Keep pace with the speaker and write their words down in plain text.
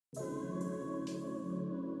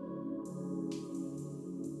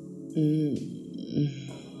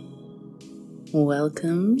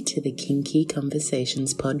Welcome to the Kinky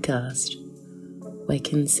Conversations podcast, where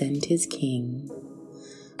consent is king,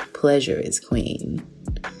 pleasure is queen,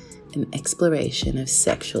 and exploration of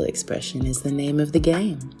sexual expression is the name of the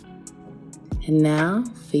game. And now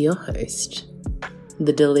for your host,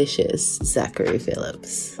 the delicious Zachary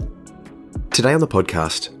Phillips. Today on the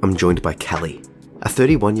podcast, I'm joined by Callie, a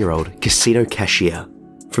 31-year-old casino cashier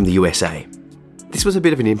from the USA. This was a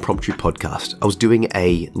bit of an impromptu podcast. I was doing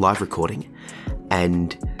a live recording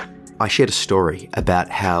and I shared a story about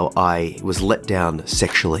how I was let down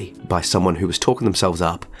sexually by someone who was talking themselves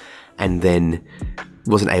up and then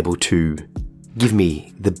wasn't able to give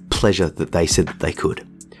me the pleasure that they said that they could.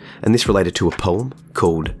 And this related to a poem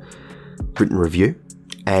called Written Review.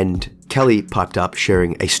 And Callie piped up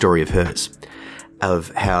sharing a story of hers, of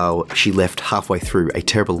how she left halfway through a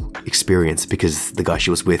terrible experience because the guy she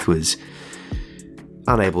was with was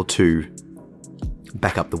unable to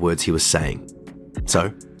back up the words he was saying.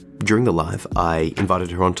 So, during the live, I invited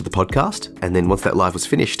her onto the podcast, and then once that live was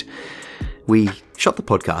finished, we shot the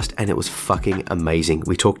podcast, and it was fucking amazing.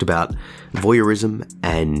 We talked about voyeurism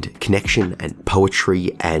and connection and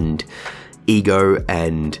poetry and ego,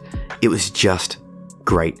 and it was just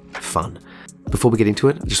great fun. Before we get into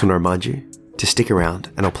it, I just want to remind you to stick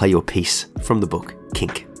around, and I'll play you a piece from the book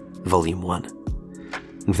Kink, Volume 1.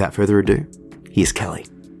 And without further ado, here's Callie.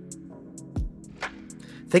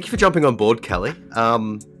 Thank you for jumping on board, Callie. I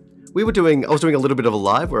was doing a little bit of a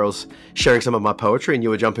live where I was sharing some of my poetry and you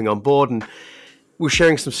were jumping on board and we were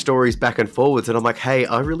sharing some stories back and forwards, and I'm like, hey,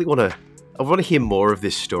 I want to hear more of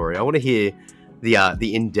this story. I want to hear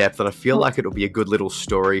the in-depth, and I feel like it'll be a good little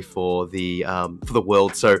story for the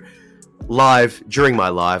world. So live, during my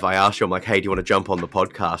live, I asked you, I'm like, hey, do you want to jump on the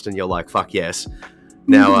podcast? And you're like, fuck yes.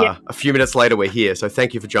 Now, a few minutes later, we're here. So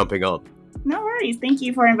thank you for jumping on. No worries. Thank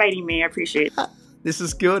you for inviting me. I appreciate it. This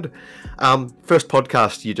is good. First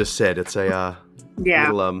podcast you just said. It's a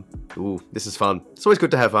little, this is fun. It's always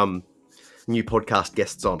good to have new podcast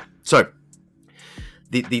guests on. So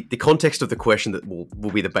the context of the question that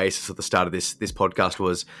will be the basis at the start of this podcast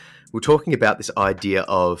was, we're talking about this idea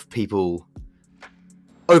of people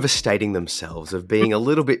overstating themselves, of being a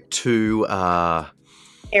little bit too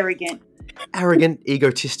arrogant,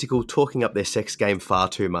 egotistical, talking up their sex game far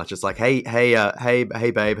too much. It's like, hey,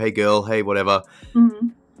 babe, hey, girl, hey, whatever. Mm-hmm.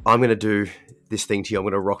 I'm going to do this thing to you. I'm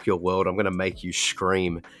going to rock your world. I'm going to make you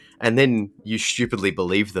scream. And then you stupidly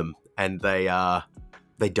believe them, and they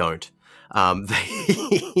don't.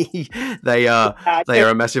 They are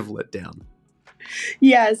a massive letdown.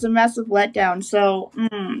 Yeah, it's a massive letdown. So,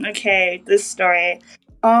 okay, this story.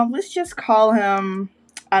 Let's just call him,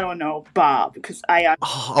 I don't know, Bob, because I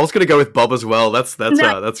was going to go with Bob as well. That's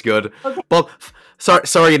good. Okay. Bob,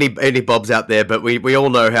 sorry, any Bobs out there, but we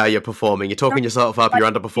all know how you're performing. You're talking yourself up. You're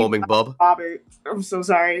underperforming, Bob. Robert, I'm so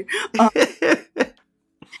sorry.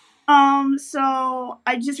 So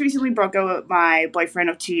I just recently broke up with my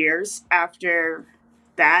boyfriend of 2 years after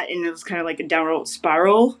that, and it was kind of like a downward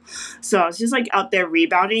spiral. So I was just like out there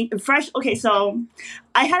rebounding and fresh. Okay, so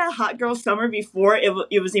I had a hot girl summer before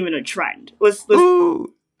it was even a trend.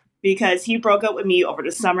 Because he broke up with me over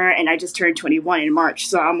the summer, and I just turned 21 in March.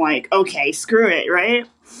 So I'm like, okay, screw it, right?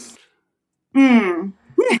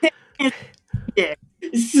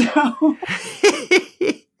 So,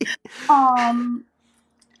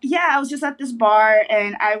 yeah, I was just at this bar,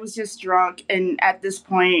 and I was just drunk. And at this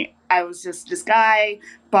point, I was just, this guy,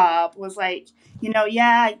 Bob, was like, yeah,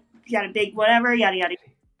 you got a big whatever, yada, yada.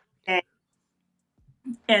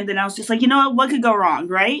 And then I was just like, what could go wrong,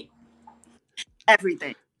 right?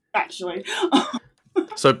 Everything. Actually.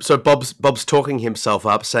 So Bob's talking himself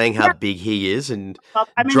up, saying how big he is, and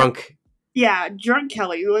drunk. Yeah, drunk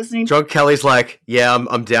Kelly. You listening? Drunk Kelly's like, yeah,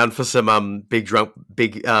 I'm down for some big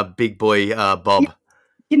boy Bob.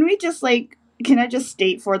 Can I just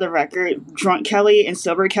state for the record, drunk Kelly and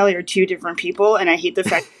sober Kelly are two different people, and I hate the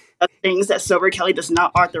fact of things that sober Kelly does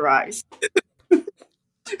not authorize.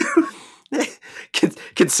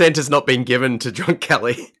 Consent is not being given to drunk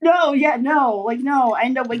Kelly. No. I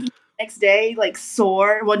end up waking up the next day, like,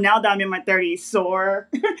 sore. Well, now that I'm in my 30s, sore.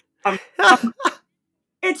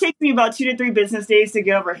 It takes me about 2 to 3 business days to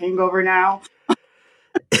get over a hangover now.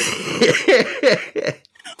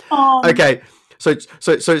 Okay,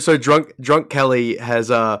 so drunk Kelly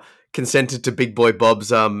has consented to Big Boy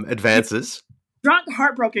Bob's advances. Drunk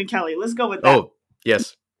heartbroken Kelly. Let's go with that. Oh,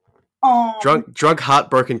 yes. Drunk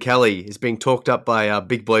heartbroken Kelly is being talked up by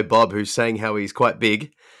Big Boy Bob, who's saying how he's quite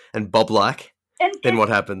big and Bob-like. Then what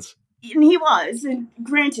happens? And he was, and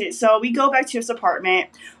granted, so we go back to his apartment.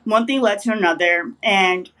 One thing led to another,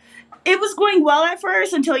 and It was going well at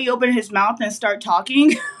first until he opened his mouth and started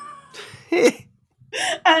talking. And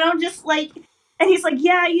I'm just like, and he's like,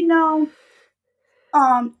 yeah, yeah,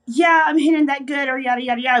 I'm hitting that good, or yada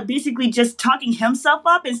yada yada. Basically, just talking himself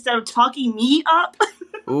up instead of talking me up.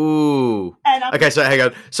 Ooh. And okay, so hang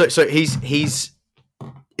on. So he's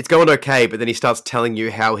it's going okay, but then he starts telling you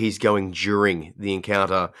how he's going during the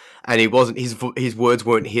encounter, and his words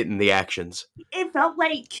weren't hitting the actions. It felt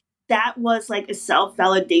like that was like a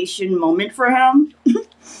self-validation moment for him.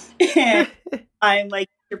 And I'm like,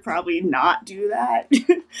 you should probably not do that.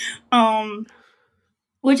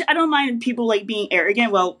 Which I don't mind people like being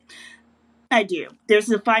arrogant. Well, I do.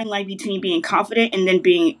 There's a fine line between being confident and then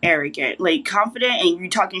being arrogant. Like, confident and you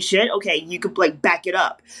talking shit, okay, you could like back it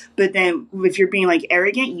up. But then if you're being like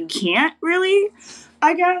arrogant, you can't really,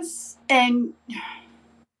 I guess. And yeah.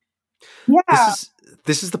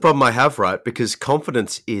 This is the problem I have, right? Because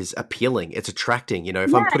confidence is appealing. It's attracting.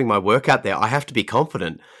 If I'm putting my work out there, I have to be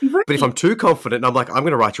confident. Right. But if I'm too confident, I'm like, I'm going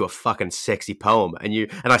to write you a fucking sexy poem. And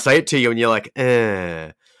I say it to you and you're like,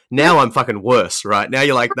 now I'm fucking worse, right? Now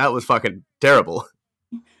you're like, that was fucking terrible.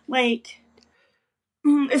 Like,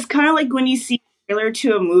 it's kind of like when you see a trailer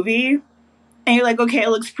to a movie and you're like, okay, it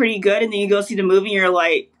looks pretty good. And then you go see the movie and you're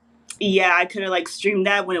like, yeah, I could have like streamed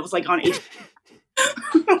that when it was like on HBO.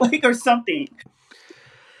 Like, or something.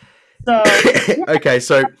 So okay,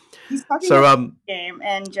 so he's talking about the game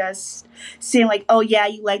and just saying like, "Oh yeah,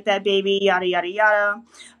 you like that, baby," yada yada yada.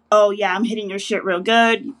 "Oh yeah, I'm hitting your shit real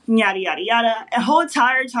good," yada yada yada. The whole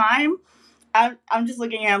entire time, I'm just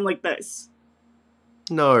looking at him like this.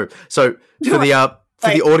 No, so for the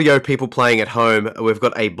audio people playing at home, we've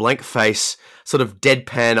got a blank face, sort of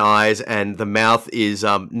deadpan eyes, and the mouth is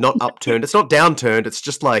not upturned. It's not downturned. It's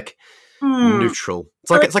just like. Neutral.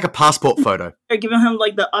 It's like a passport photo. They're giving him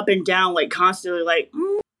like the up and down, like constantly, like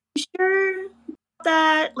sure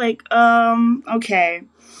that, like okay.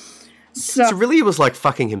 So really, it was like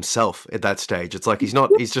fucking himself at that stage. It's like he's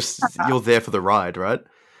not. He's just you're there for the ride, right?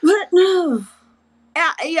 But no,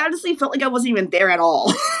 I honestly felt like I wasn't even there at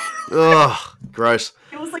all. Ugh, gross.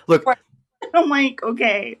 It was like, look, I'm like,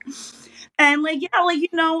 okay, and like yeah, like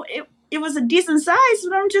it was a decent size,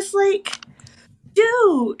 but I'm just like,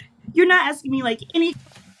 dude. You're not asking me like asking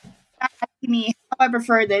me how I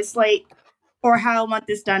prefer this, like, or how I want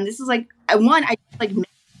this done. This is like I like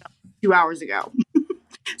 2 hours ago.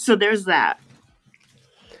 So there's that.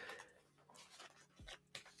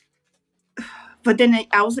 But then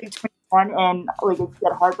I was like 21 and like I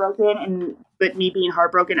got heartbroken, but me being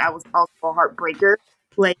heartbroken, I was also a heartbreaker.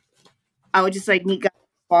 Like I would just like meet guys at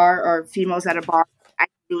a bar or females at a bar. I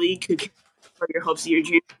really could care for your hopes, your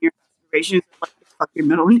dreams, your aspirations. Like, your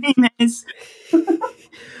middle name is.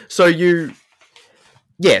 So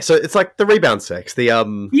it's like the rebound sex, the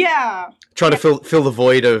trying to fill the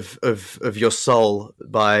void of your soul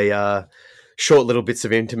by short little bits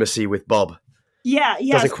of intimacy with Bob. Yeah.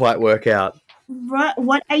 Doesn't quite work out.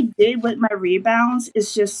 What I did with my rebounds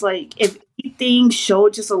is just like if anything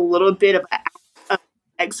showed just a little bit of an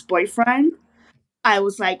ex-boyfriend, I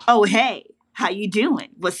was like, oh hey, how you doing?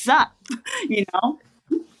 What's up?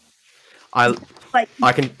 I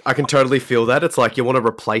can totally feel that. It's like you want to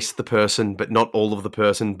replace the person, but not all of the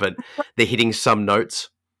person, but they're hitting some notes.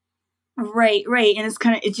 Right. And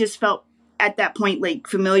it just felt at that point like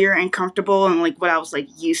familiar and comfortable and like what I was like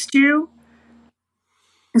used to.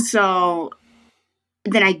 So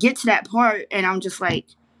then I get to that part and I'm just like,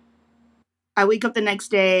 I wake up the next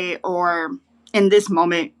day or in this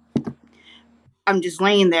moment, I'm just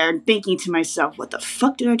laying there thinking to myself, what the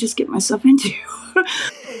fuck did I just get myself into?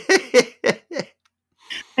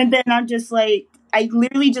 And then I'm just like, I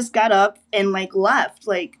literally just got up and like left,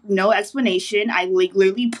 like no explanation. I like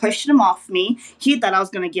literally pushed him off me. He thought I was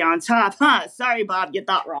gonna get on top. Sorry, Bob, you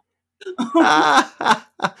thought wrong.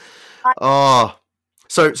 Oh,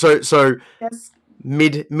 so yes.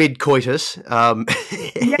 mid coitus,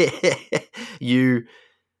 you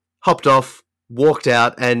hopped off, walked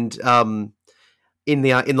out, and in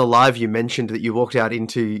the live you mentioned that you walked out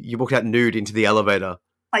nude into the elevator.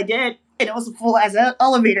 I did. And it was a full ass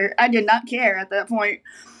elevator. I did not care at that point.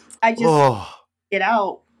 I just get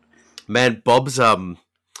out. Man, Bob's I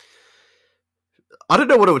don't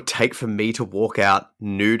know what it would take for me to walk out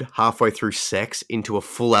nude halfway through sex into a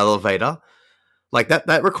full elevator. Like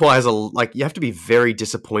that requires you have to be very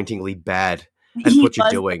disappointingly bad at what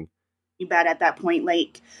you're doing. Bad at that point,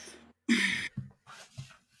 like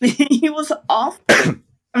he was off.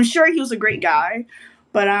 I'm sure he was a great guy,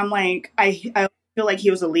 but I'm like I feel like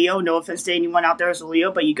he was a Leo. No offense to anyone out there who's a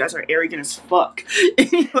Leo, but you guys are arrogant as fuck.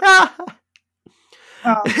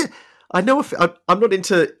 I know I'm not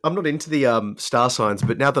into the star signs,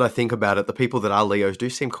 but now that I think about it, the people that are Leos do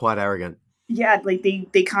seem quite arrogant. Yeah, like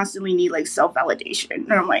they constantly need like self validation,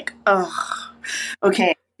 and I'm like, ugh,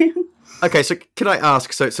 okay. Okay, so can I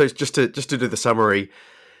ask? So just to do the summary,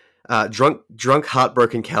 drunk,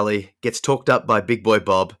 heartbroken Kelly gets talked up by Big Boy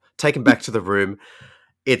Bob, taken back to the room.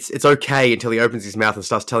 It's okay until he opens his mouth and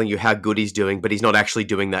starts telling you how good he's doing, but he's not actually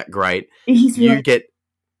doing that great. He's You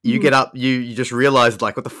get up, you just realize,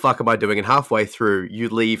 like, what the fuck am I doing? And halfway through, you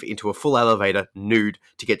leave into a full elevator, nude,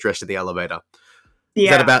 to get dressed in the elevator.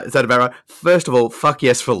 yeah. Is that about right? First of all, fuck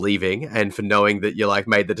yes for leaving and for knowing that you like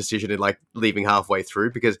made the decision and like leaving halfway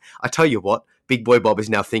through. Because I tell you what, Big Boy Bob is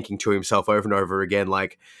now thinking to himself over and over again,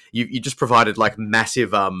 like you just provided like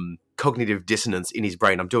massive cognitive dissonance in his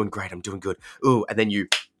brain. I'm doing great. I'm doing good. Ooh, and then you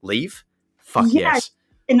leave. Fuck Yeah. yes.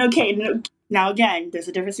 And okay, now again, there's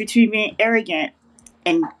a difference between being arrogant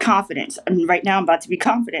and confidence. And right now, I'm about to be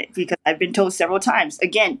confident because I've been told several times.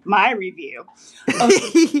 Again, my review.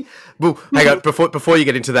 Well, hang on. Before you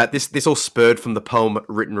get into that, this all spurred from the poem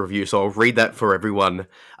written review, so I'll read that for everyone.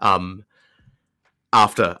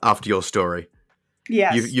 After your story,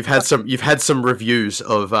 Yes. you've had some reviews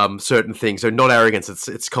of certain things. So not arrogance,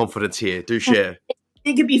 it's confidence here. Do share.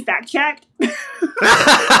 It could be fact checked.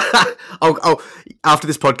 I'll after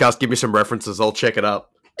this podcast, give me some references. I'll check it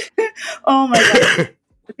up. Oh my god.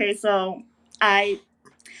 Okay, so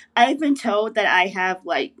I've been told that I have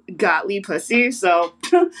like godly pussy, so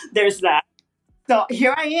there's that. So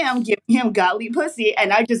here I am giving him godly pussy,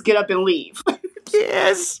 and I just get up and leave.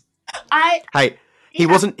 Yes. I He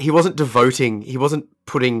wasn't he wasn't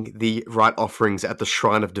putting the right offerings at the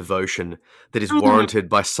shrine of devotion that is warranted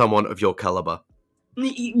by someone of your caliber.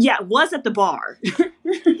 Yeah, was at the bar.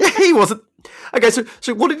 He wasn't. Okay, so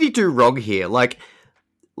what did he do wrong here? Like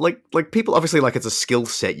people obviously, like, it's a skill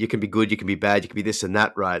set. You can be good, you can be bad, you can be this and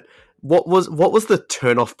that, right? What was the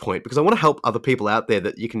turn off point? Because I want to help other people out there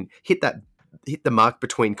that you can hit the mark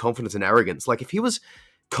between confidence and arrogance. Like, if he was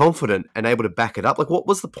confident and able to back it up, like, what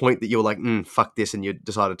was the point that you were like, fuck this, and you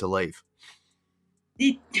decided to leave?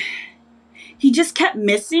 He just kept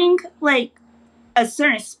missing like a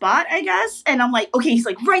certain spot, I guess. And I'm like, okay, he's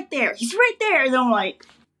like right there. He's right there. And I'm like,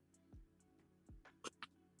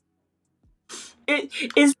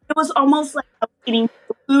 it was almost like I was eating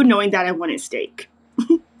food knowing that I wanted steak.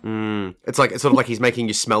 It's sort of like he's making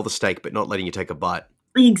you smell the steak, but not letting you take a bite.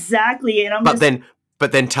 Exactly. And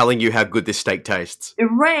but then telling you how good this steak tastes.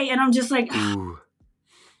 Right. And I'm just like, Ooh.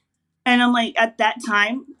 and I'm like, at that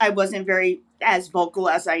time, I wasn't very as vocal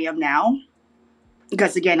as I am now.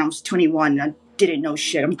 Because again, I was 21 and I didn't know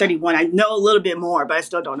shit. I'm 31. I know a little bit more, but I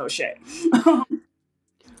still don't know shit.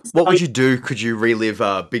 What would you do? Could you relive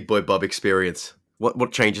Big Boy Bob experience?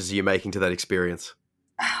 What changes are you making to that experience?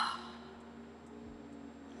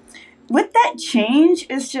 With that change,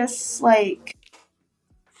 it's just like,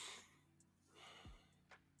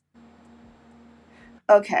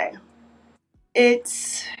 okay, I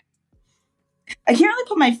can't really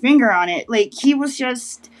put my finger on it. Like, he was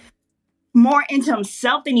just more into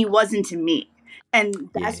himself than he was into me.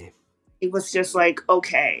 And it was just like,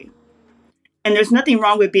 okay. And there's nothing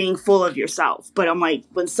wrong with being full of yourself. But I'm like,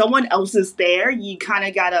 when someone else is there, you kind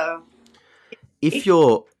of gotta... If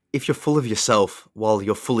you're full of yourself while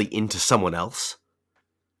you're fully into someone else,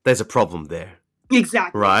 there's a problem there.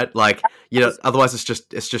 Exactly. Right? Like, otherwise it's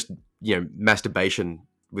just masturbation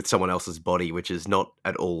with someone else's body, which is not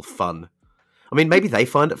at all fun. I mean, maybe they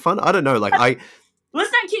find it fun. I don't know. Like,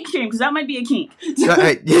 let's not kink shame, because that might be a kink.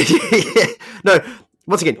 No,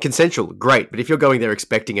 once again, consensual, great. But if you're going there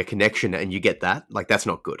expecting a connection and you get that, like, that's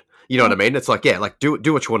not good. You know what I mean? It's like, yeah, like, do what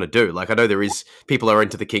you want to do. Like, I know people are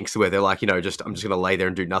into the kinks where they're like, I'm just going to lay there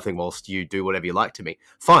and do nothing whilst you do whatever you like to me.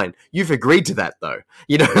 Fine. You've agreed to that, though.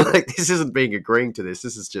 Like, this isn't being agreeing to this.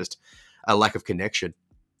 This is just a lack of connection.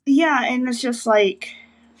 Yeah, and it's just like...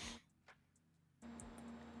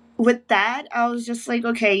 With that, I was just like,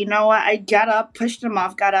 okay, you know what? I got up, pushed him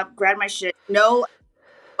off, got up, grabbed my shit, no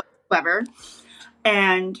whatever.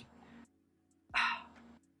 And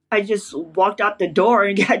I just walked out the door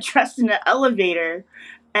and got dressed in the elevator.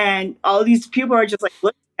 And all these people are just like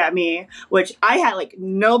looking at me, which I had like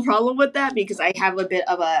no problem with that because I have a bit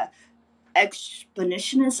of a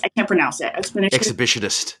exhibitionist. I can't pronounce it.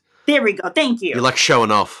 Exhibitionist. There we go. Thank you. You like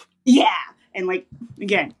showing off. Yeah. And like,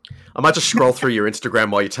 again, I might just scroll through your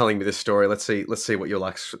Instagram while you're telling me this story. Let's see what you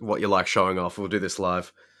like showing off. We'll do this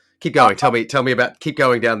live. Keep going. Tell me about. Keep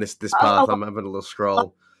going down this path. I'm having a little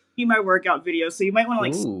scroll. See my workout video, so you might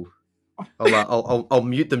want to like. Ooh. I'll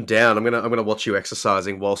mute them down. I'm gonna watch you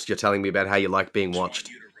exercising whilst you're telling me about how you like being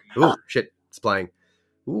watched. Ooh, shit! It's playing.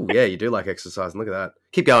 Ooh, yeah, you do like exercising. Look at that.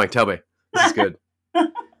 Keep going. Tell me. This is good.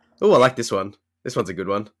 Oh, I like this one. This one's a good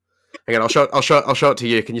one. Hang on, I'll show it to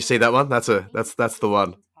you. Can you see that one? That's the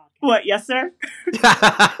one. What? Yes, sir.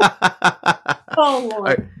 Oh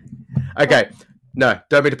Lord. Okay. No,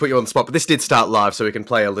 don't mean to put you on the spot, but this did start live, so we can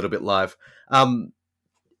play a little bit live.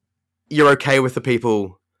 You're okay with the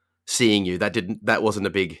people seeing you? That wasn't a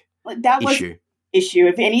big That was issue.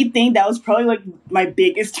 If anything, that was probably like my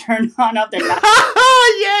biggest turn on of the night.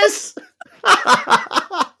 Yes.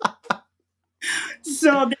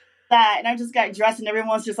 So there's that, and I just got dressed, and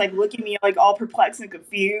everyone's just like looking at me like all perplexed and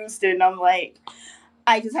confused, and I'm like,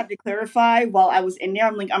 I just have to clarify. While I was in there,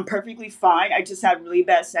 I'm like, I'm perfectly fine. I just had really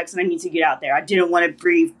bad sex, and I need to get out there. I didn't want to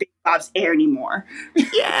breathe Big Bob's air anymore.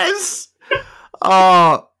 Yes.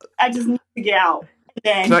 Oh, I just need to get out.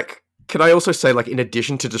 And then can I also say, like, in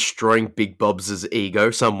addition to destroying Big Bob's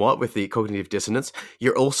ego somewhat with the cognitive dissonance,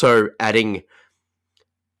 you're also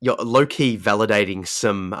you're low-key validating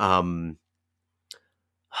some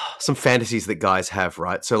fantasies that guys have,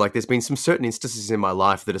 right? So, like, there's been some certain instances in my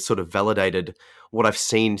life that have sort of validated what I've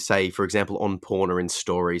seen, say, for example, on porn or in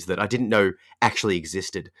stories that I didn't know actually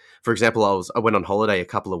existed. For example, I went on holiday a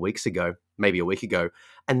couple of weeks ago, maybe a week ago,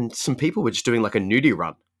 and some people were just doing like a nudie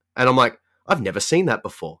run. And I'm like, I've never seen that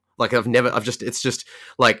before. Like, it's just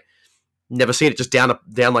like, never seen it, just down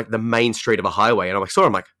like the main street of a highway. And I'm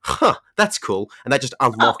like, huh, that's cool. And that just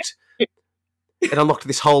unlocked, it unlocked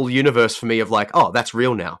this whole universe for me of like, oh, that's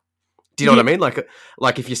real now. Do you know what I mean?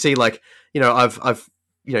 Like if you see like, I've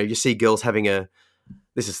you see girls having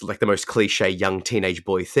this is like the most cliche young teenage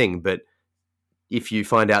boy thing, but if you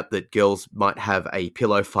find out that girls might have a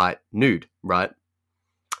pillow fight nude, right?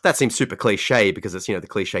 That seems super cliche because it's, the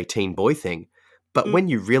cliche teen boy thing. But when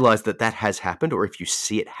you realize that has happened, or if you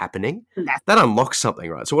see it happening, that unlocks something,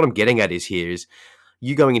 right? So what I'm getting at is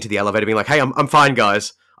you going into the elevator being like, hey, I'm fine,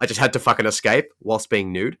 guys. I just had to fucking escape whilst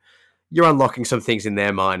being nude. You're unlocking some things in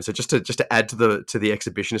their mind. So just to add to the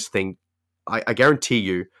exhibitionist thing, I guarantee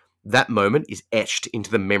you that moment is etched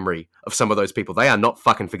into the memory of some of those people. They are not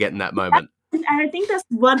fucking forgetting that moment. And I think that's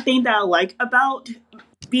one thing that I like about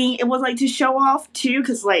it was like to show off too,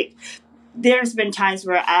 because like there's been times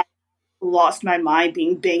where I lost my mind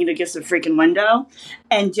being banged against a freaking window,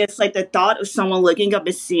 and just like the thought of someone looking up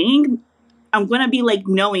and seeing, I'm gonna be like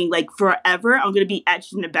knowing like forever, I'm gonna be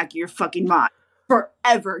etched in the back of your fucking mind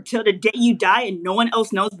forever till the day you die, and no one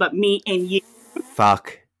else knows but me and you.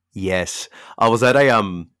 Fuck yes. I was at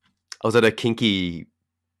a kinky,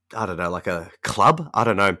 I don't know, like a club, I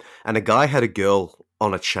don't know, and a guy had a girl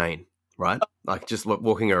on a chain, right? Like just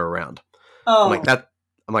walking her around. Oh, I'm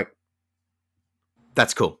like,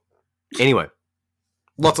 that's cool. Anyway,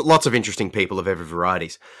 lots of interesting people of every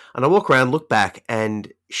varieties. And I walk around, look back,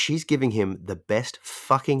 and she's giving him the best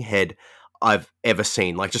fucking head I've ever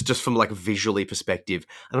seen. Like just from like a visually perspective.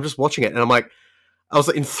 And I'm just watching it, and I'm like, I was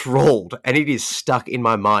enthralled, and it is stuck in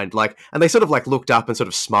my mind. Like, and they sort of like looked up and sort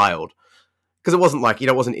of smiled. Because it wasn't like,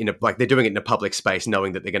 it wasn't they're doing it in a public space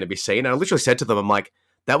knowing that they're going to be seen. And I literally said to them, I'm like,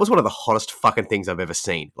 that was one of the hottest fucking things I've ever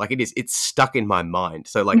seen. Like it's stuck in my mind.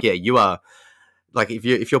 So like, yeah, you are like, if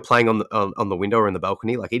you're playing on the window or in the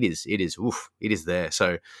balcony, like it is there.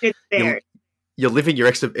 So it's there. You're living your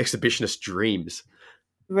exhibitionist dreams.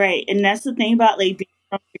 Right. And that's the thing about like being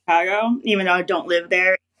from Chicago, even though I don't live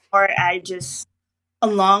there, or I just,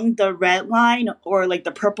 along the red line or like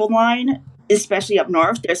the purple line, especially up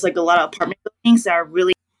north, there's like a lot of apartment buildings that are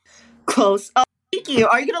really close. Oh, thank you.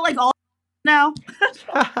 Are you gonna like all now?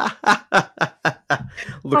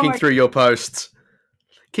 Looking through your posts.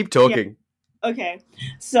 Keep talking. Yeah. Okay.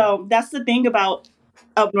 So that's the thing about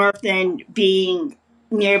up north and being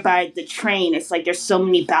nearby the train. It's like there's so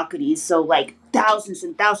many balconies, so like thousands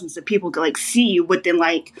and thousands of people can like see you within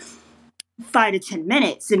like 5 to 10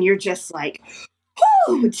 minutes, and you're just like,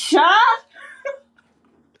 oh, cha!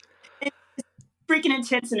 It's freaking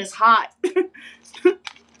intense and it's hot.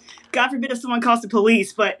 God forbid if someone calls the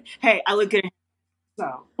police, but hey, I look good.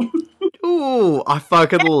 So. Ooh, I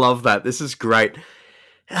fucking love that. This is great.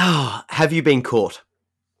 Oh, have you been caught?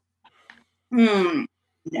 No.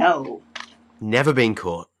 Never been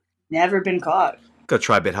caught. Never been caught. Got to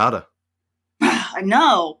try a bit harder. I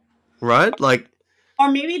know. Right? Like, or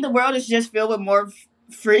maybe the world is just filled with more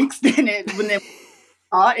freaks than it when they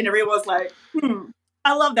caught, and everyone's like,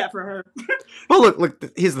 I love that for her. Well, look.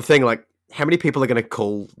 Here's the thing. Like, how many people are going to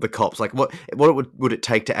call the cops? Like, what would it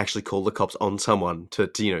take to actually call the cops on someone to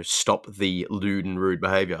stop the lewd and rude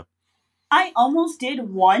behavior? I almost did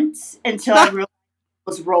once until I realized it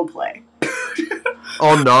was role play.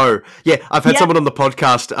 Oh no! Yeah, I've had someone on the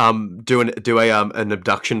podcast do an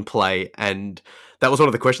abduction play, and that was one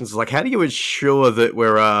of the questions. Like, how do you ensure that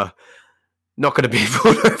we're not going to be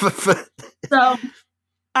pulled over for? So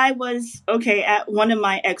I was at one of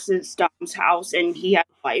my ex's Dom's house, and he had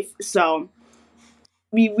a wife, so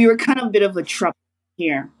we were kind of a bit of a trouble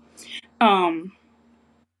here.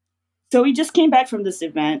 So we just came back from this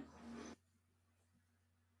event,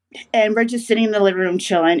 and we're just sitting in the living room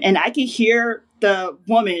chilling, and I could hear the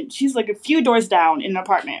woman. She's like a few doors down in an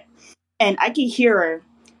apartment, and I could hear her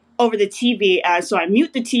over the TV. So I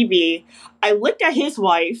mute the TV. I looked at his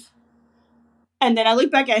wife, and then I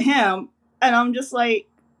looked back at him, and I'm just like,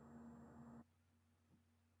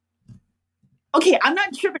 okay, I'm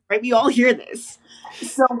not tripping, right? We all hear this.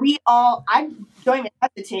 So I don't even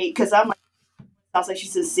hesitate because I'm like, sounds like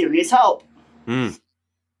she's in serious help. Mm.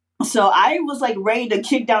 So I was like ready to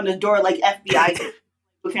kick down the door like FBI.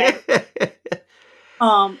 Okay.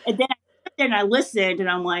 And then I sat there and I listened, and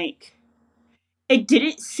I'm like, it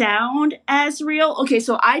didn't sound as real. Okay,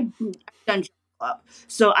 so I've done club,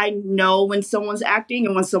 so I know when someone's acting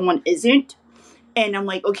and when someone isn't. And I'm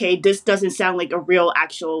like, okay, this doesn't sound like a real,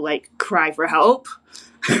 actual like cry for help.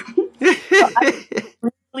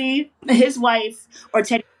 His wife, or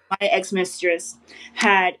Teddy, my ex-mistress,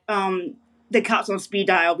 had the cops on speed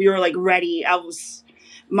dial. We were like ready.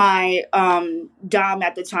 My Dom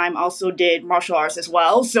at the time also did martial arts as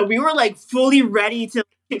well, so we were like fully ready to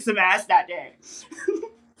kick some ass that day.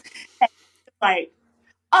 Like,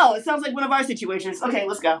 oh, it sounds like one of our situations. Okay,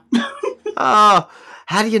 let's go.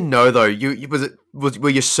 How do you know though? Were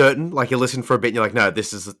you certain? Like, you listened for a bit and you're like, no,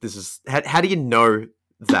 this is. How do you know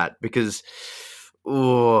that? Because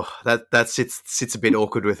that sits a bit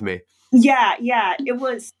awkward with me. Yeah, it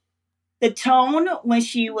was the tone when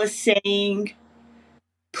she was saying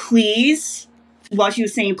please, while she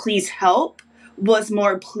was saying please help, was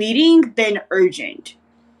more pleading than urgent.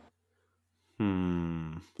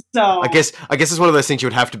 So I guess it's one of those things you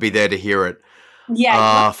would have to be there to hear it.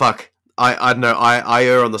 Yeah. Fuck. I don't know. I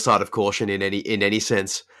err on the side of caution in any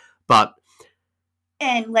sense, but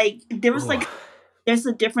and like there was like there's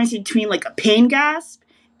a difference between like a pain gasp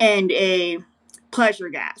and a pleasure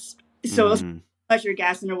gasp. So it was a pleasure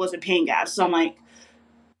gasp and there was a pain gasp. So I'm like,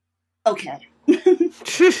 okay.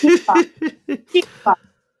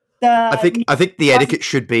 I think the etiquette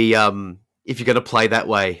should be if you're going to play that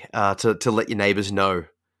way to let your neighbors know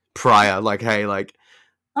prior, like, hey, like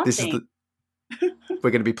this is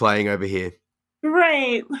we're going to be playing over here.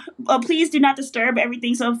 Right. Please do not disturb.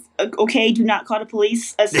 Everything's okay. Do not call the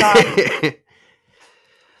police.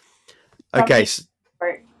 Okay.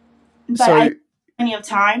 But I plenty of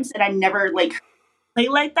times, and I never like play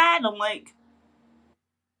like that. And I'm like,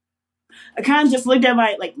 I kind of just looked at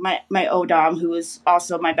my old Dom, who is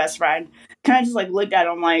also my best friend. Kind of just like looked at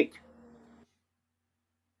him like,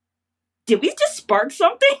 did we just spark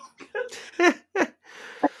something?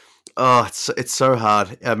 Oh, it's so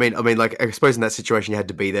hard. I mean, like, I suppose in that situation you had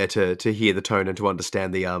to be there to hear the tone and to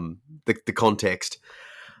understand the context.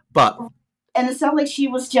 But and it sounded like she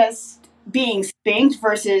was just being spanked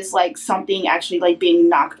versus like something actually like being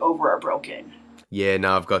knocked over or broken. Yeah,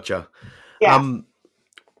 no, I've gotcha. Yeah.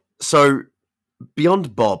 So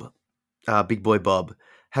beyond Bob, Big Boy Bob,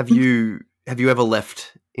 have you ever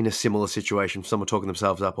left in a similar situation? Someone talking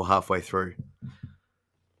themselves up or halfway through?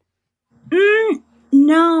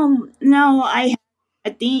 No. I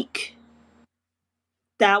think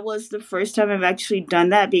that was the first time I've actually done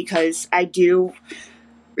that, because I do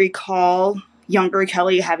recall younger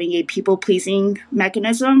Kelly having a people-pleasing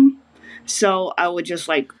mechanism. So I would just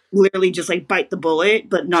like literally just like bite the bullet,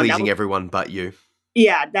 but no, pleasing everyone but you.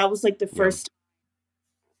 Yeah, that was like the first.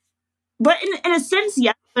 But in a sense,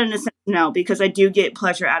 yes, but in a sense, no, because I do get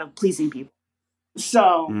pleasure out of pleasing people.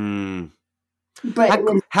 So. But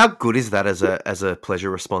how good is that as a pleasure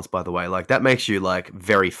response, by the way? Like, that makes you like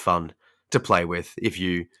very fun to play with if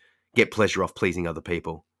you get pleasure off pleasing other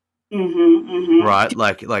people. Right?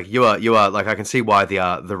 Like you are like, I can see why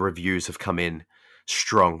the reviews have come in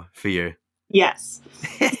strong for you. Yes.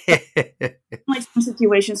 Like some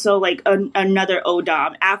situation, so like another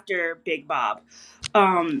ODOM after Big Bob.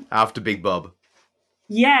 After Big Bob.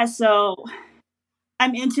 Yeah, so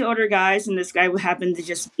I'm into older guys, and this guy happened to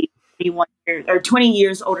just be 20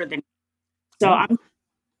 years older than me.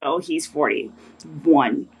 So he's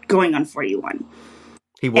 41, going on 41.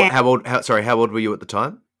 How old were you at the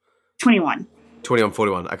time? 21. 21,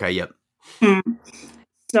 41. Okay, yep.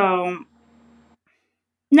 So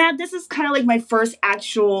now this is kind of like my first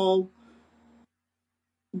actual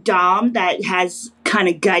Dom that has kind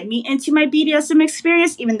of guided me into my BDSM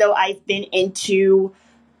experience, even though I've been into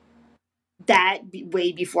that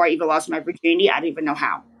way before I even lost my virginity. I don't even know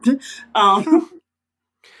how.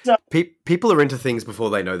 So People are into things before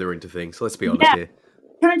they know they're into things. Let's be honest Yeah, here.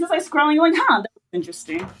 kind of just like scrolling, like, that was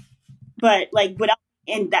interesting. But like without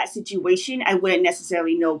in that situation, I wouldn't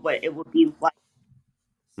necessarily know what it would be like.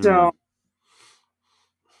 Mm. So,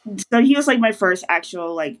 so he was like my first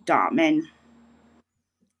actual like dom, and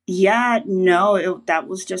yeah, no, that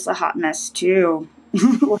was just a hot mess too.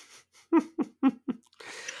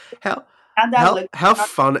 How And that how look, how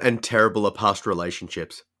fun and terrible are past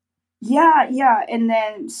relationships? yeah, yeah, and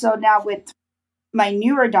then so now with my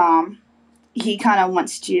newer dom, he kind of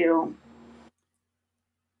wants to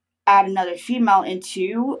add another female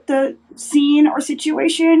into the scene or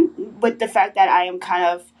situation with the fact that I am kind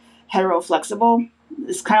of hetero flexible.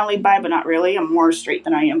 It's kind of like bi, but not really. I'm more straight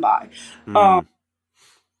than I am bi. Um, Mm.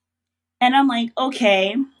 and I'm like,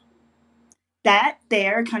 okay, that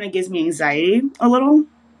there kind of gives me anxiety a little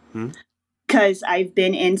Mm. because I've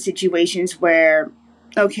been in situations where,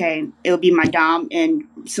 okay, it'll be my dom and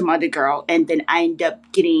some other girl, and then I end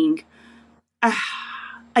up getting, uh,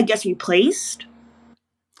 I guess, replaced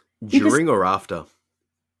because During or after?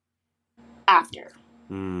 after.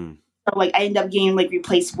 Mm. So, like, I end up getting like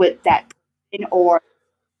replaced with that person, or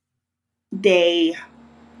they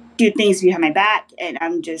do things behind my back and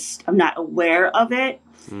I'm not aware of it.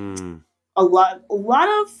 Mm. A lot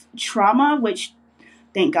of trauma, which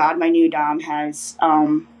thank God my new dom has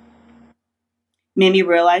made me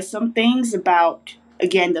realize some things about,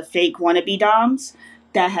 again, the fake wannabe doms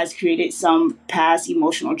that has created some past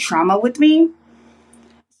emotional trauma with me.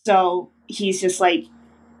 So he's just like,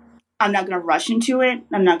 I'm not gonna rush into it.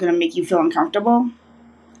 I'm not gonna make you feel uncomfortable.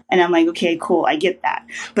 And I'm like, okay, cool, I get that.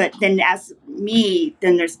 But then as me,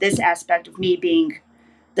 then there's this aspect of me being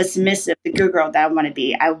the submissive, the good girl that I want to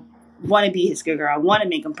be. I want to be his good girl. I want to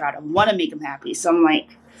make him proud. I want to make him happy. So I'm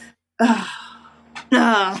like, ugh,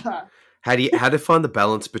 ugh. How to find the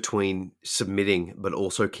balance between submitting but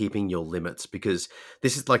also keeping your limits? Because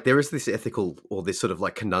this is like there is this ethical or this sort of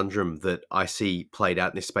like conundrum that I see played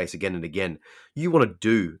out in this space again and again. You want to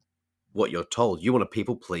do what you're told. You want to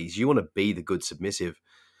people please. You want to be the good submissive.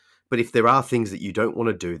 But if there are things that you don't want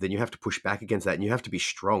to do, then you have to push back against that, and you have to be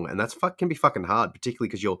strong. And that's can be fucking hard, particularly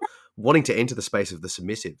because you're wanting to enter the space of the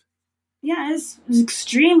submissive. Yeah, it's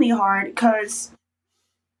extremely hard because,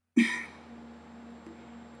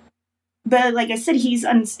 but like I said, he's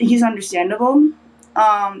understandable.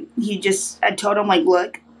 He just I told him like,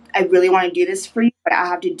 look, I really want to do this for you, but I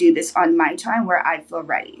have to do this on my time where I feel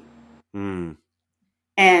ready, Mm.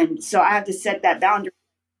 and so I have to set that boundary.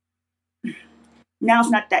 Now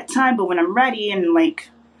it's not that time, but when I'm ready, and like,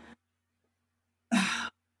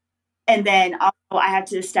 and then also I had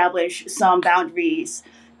to establish some boundaries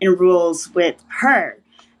and rules with her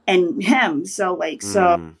and him. So like, so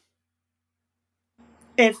Mm.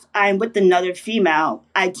 if I'm with another female,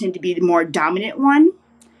 I tend to be the more dominant one.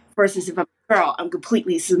 Versus if I'm a girl, I'm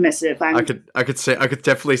completely submissive. I could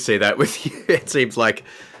definitely see that with you. It seems like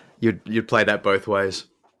you'd play that both ways.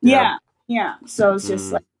 Yeah. Yeah, yeah. So it's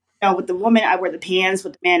just like, Mm. with the woman, I wear the pants.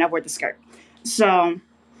 With the man, I wear the skirt. So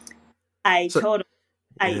I So told him,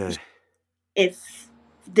 yeah. if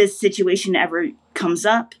this situation ever comes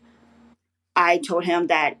up, I told him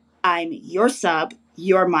that I'm your sub,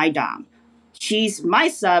 you're my dom. She's my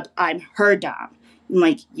sub, I'm her dom.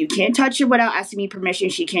 Like, you can't touch her without asking me permission.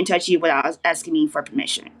 She can't touch you without asking me for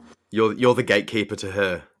permission. You're the gatekeeper to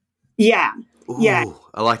her. Yeah, yeah. Ooh,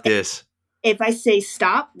 I like this. If I say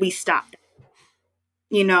stop, we stop.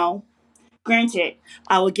 You know. Granted,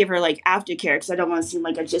 I would give her like aftercare because I don't want to seem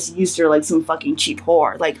like I just used her like some fucking cheap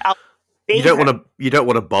whore. Like, I'll You bathe don't her.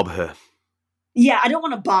 want to bob her. Yeah, I don't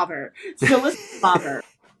want to bob her. So let's bob her.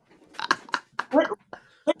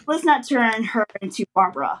 Let's not turn her into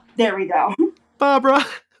Barbara. There we go. Barbara.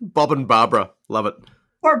 Bob and Barbara. Love it.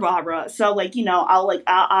 Or Barbara. So like,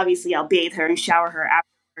 I'll bathe her and shower her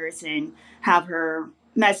afterwards and have her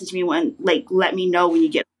message me when, like, let me know when you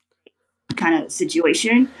get kind of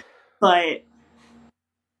situation. But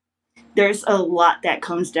there's a lot that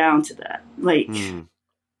comes down to that. Mm.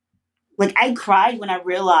 Like I cried when I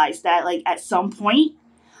realized that like at some point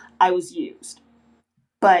I was used.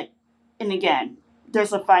 But and again,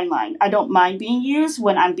 there's a fine line. I don't mind being used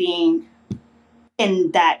when I'm being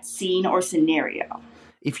in that scene or scenario.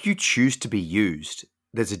 If you choose to be used,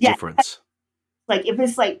 there's a Yeah, difference. like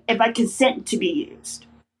if I consent to be used.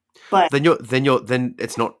 But Then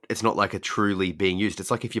it's not like a truly being used.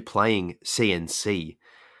 It's like if you're playing CNC,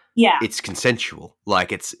 yeah, it's consensual.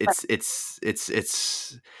 Like it's that's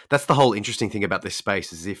the whole interesting thing about this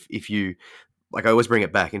space is if you, like, I always bring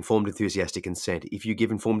it back, informed enthusiastic consent. If you give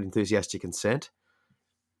informed enthusiastic consent,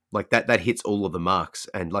 like that hits all of the marks.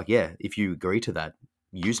 And like, yeah, if you agree to that,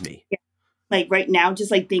 use me. yeah, like right now,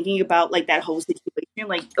 just like thinking about like that whole situation.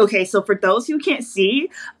 Like, okay, so for those who can't see,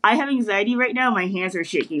 I have anxiety right now. My hands are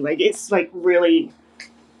shaking. Like it's like really,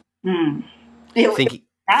 hmm. Thinking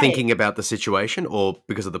Dramatic. thinking about the situation, or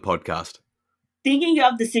because of the podcast? Thinking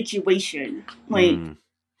of the situation, like, Mm.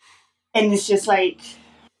 and it's just like,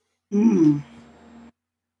 hmm,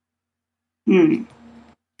 hmm.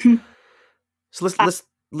 So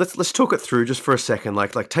let's talk it through just for a second.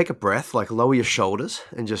 Like take a breath, like lower your shoulders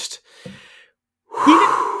and just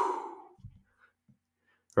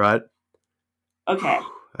right. Okay.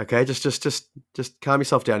 Okay, just calm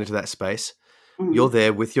yourself down into that space. Mm-hmm. You're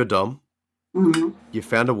there with your dom. Mm-hmm. You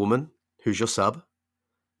found a woman who's your sub.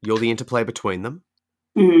 You're the interplay between them,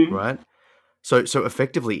 Mm-hmm. right? So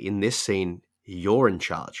effectively in this scene, you're in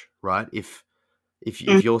charge, right? If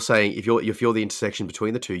you're saying if you're the intersection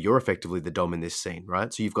between the two, you're effectively the dom in this scene,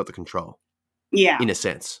 right? So you've got the control Yeah. in a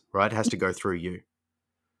sense, right? It has to go through you.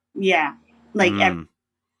 Yeah. Like everything Mm.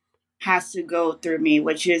 has to go through me,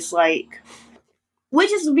 which is weird,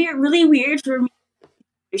 really weird for me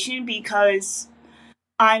because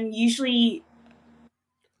I'm usually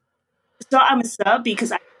I'm a sub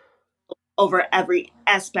because I over every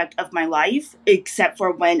aspect of my life except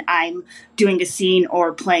for when I'm doing a scene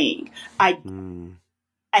or playing. I Mm.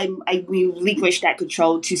 I relinquish that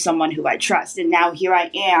control to someone who I trust, and now here I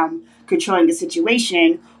am controlling the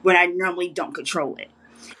situation when I normally don't control it.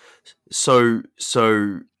 So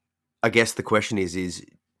I guess the question is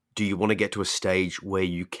do you want to get to a stage where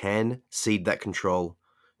you can cede that control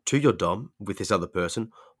to your dom with this other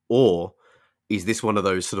person, or is this one of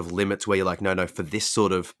those sort of limits where you're like, no, for this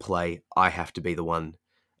sort of play, I have to be the one,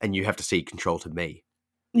 and you have to cede control to me?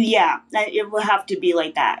 Yeah, it will have to be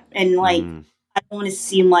like that, and like Mm. I don't want to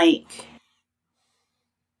seem like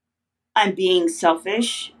I'm being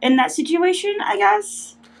selfish in that situation, I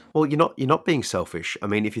guess. Well, you're not being selfish. I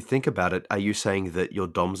mean, if you think about it, are you saying that your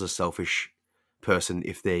dom's a selfish person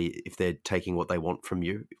if they're taking what they want from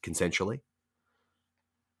you consensually?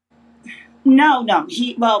 No,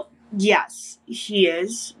 yes, he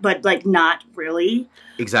is, but like not really.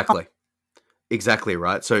 Exactly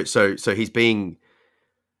right. So he's being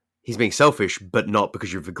selfish, but not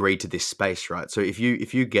because you've agreed to this space, right? So if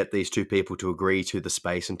you get these two people to agree to the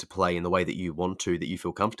space and to play in the way that you want to, that you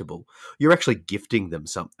feel comfortable, you're actually gifting them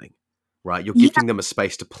something, right? You're Yeah, gifting them a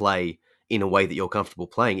space to play in a way that you're comfortable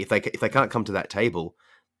playing. If they can't come to that table,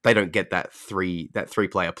 they don't get that three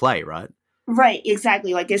player play, right? right,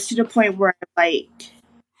 exactly. Like it's to the point where like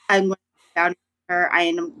I'm going down her, I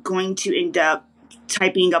am going to end up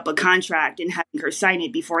typing up a contract and having her sign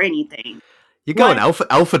it before anything. You're going One,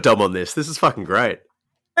 alpha dumb on this. This is fucking great.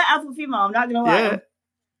 the alpha female. I'm not gonna lie. Yeah.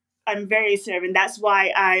 I'm very assertive, and that's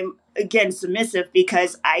why I'm again submissive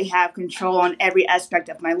because I have control on every aspect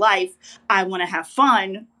of my life. I want to have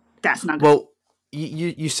fun. That's not good. Well,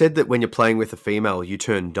 you said that when you're playing with a female, you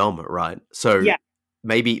turn dom, right? So Yeah.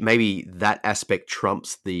 maybe that aspect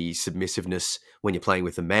trumps the submissiveness when you're playing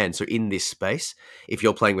with a man. So in this space, if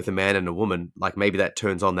you're playing with a man and a woman, like maybe that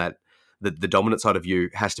turns on that the dominant side of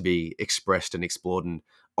you has to be expressed and explored and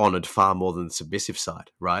honored far more than the submissive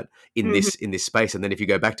side, right? In Hmm. this space. And then if you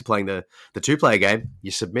go back to playing the two player game,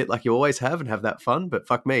 you submit like you always have and have that fun. But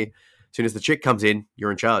fuck me, as soon as the chick comes in,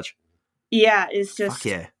 you're in charge. Yeah, it's Fuck just.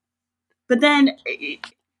 yeah. But then,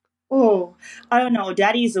 oh, I don't know.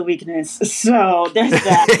 Daddy is a weakness, so there's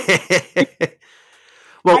that. I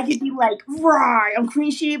Well, could be like, "Roar, I'm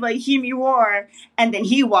Queen Sheba, like hear me roar," and then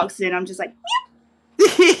he walks in. I'm just like,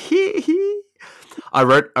 I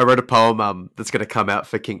wrote a poem that's going to come out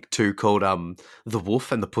for Kink 2 called The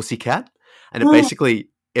Wolf and the Pussycat, and "Mm,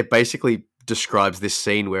 it basically describes this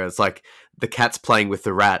scene where it's like the cat's playing with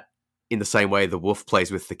the rat in the same way the wolf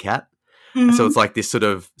plays with the cat. And so mm-hmm." it's like this sort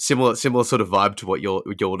of similar sort of vibe to what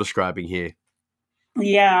you're describing here.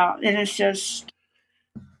 Yeah, and it's just,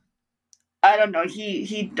 I don't know.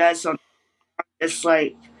 He does something. It's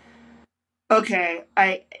like, okay,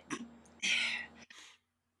 I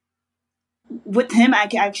with him, I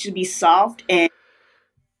can actually be soft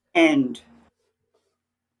and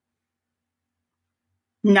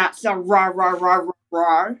not so raw, raw, raw, raw,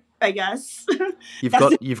 raw. I guess You've that's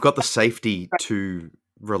got you've got the safety to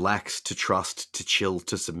relax, to trust, to chill,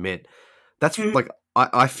 to submit. That's Mhm. like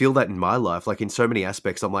I feel that in my life, like in so many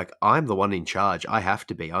aspects. I'm like, I'm the one in charge. I have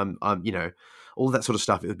to be. I'm all of that sort of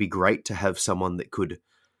stuff. It would be great to have someone that could,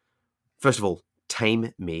 first of all,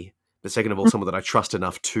 tame me, but second of all, someone that I trust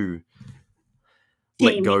enough to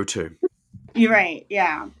let team. go to. You're right.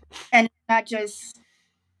 Yeah, and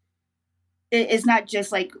it's not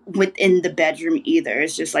just like within the bedroom either.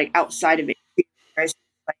 It's just like outside of it. It's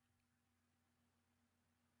like,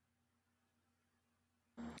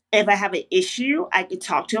 if I have an issue, I could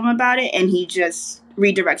talk to him about it, and he just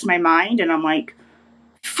redirects my mind, and I'm like,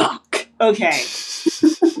 fuck, okay.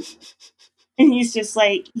 And he's just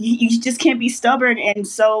like, you just can't be stubborn and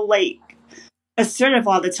so like assertive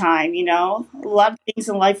all the time, you know? A lot of things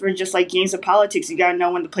in life are just like games of politics. You gotta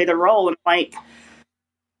know when to play the role. And I'm like,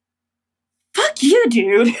 fuck you,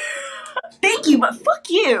 dude. Thank you, but fuck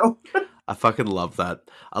you. I fucking love that.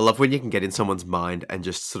 I love when you can get in someone's mind and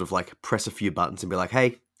just sort of like press a few buttons and be like,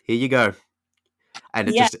 hey, here you go.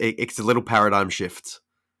 And it's a little paradigm shift.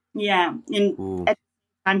 Yeah. And at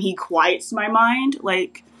the time he quiets my mind,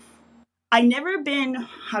 like, I never been,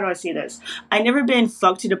 how do I say this? I never been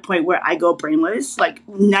fucked to the point where I go brainless, like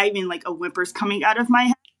not even like a whimper's coming out of my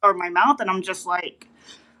head or my mouth, and I'm just like,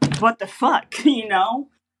 what the fuck, you know?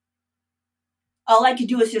 All I could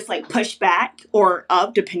do is just like push back or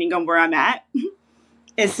up depending on where I'm at.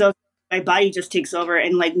 And so my body just takes over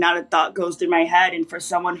and like not a thought goes through my head. And for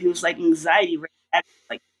someone who's like anxiety, that's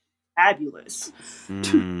like fabulous.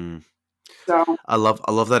 So I love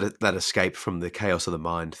that escape from the chaos of the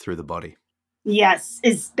mind through the body. Yes,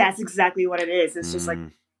 that's exactly what it is. It's just like,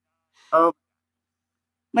 oh,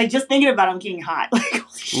 like just thinking about it, I'm getting hot. Like,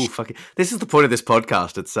 ooh, fuck it. This is the point of this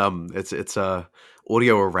podcast. It's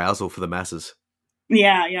audio arousal for the masses.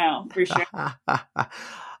 Yeah, for sure. I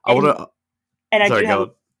want to. And sorry, I do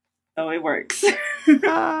have. So it works.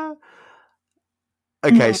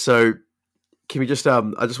 Okay, so can we just? I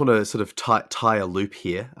just want to sort of tie a loop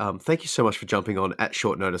here. Thank you so much for jumping on at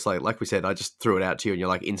short notice. Like we said, I just threw it out to you, and you're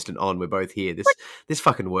like instant on. We're both here. This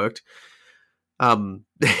fucking worked.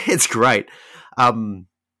 It's great. Back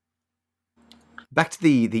to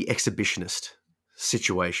the exhibitionist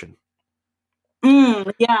situation.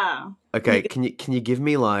 Yeah. Okay, can you give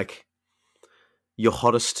me like your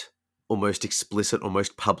hottest, almost explicit,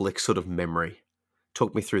 almost public sort of memory?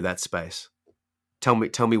 Talk me through that space. Tell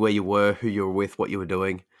me where you were, who you were with, what you were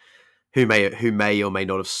doing, who may or may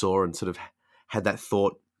not have saw and sort of had that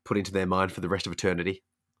thought put into their mind for the rest of eternity.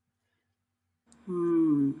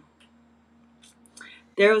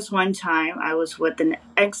 There was one time I was with an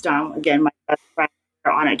ex-dom, again, my best friend,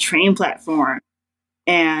 on a train platform,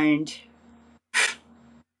 and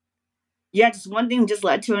yeah, just one thing just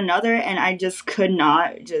led to another, and I just could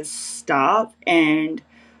not just stop. And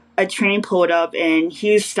a train pulled up, and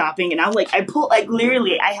he was stopping, and I'm like, I pulled, like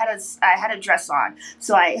literally, I had a dress on,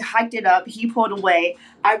 so I hiked it up. He pulled away.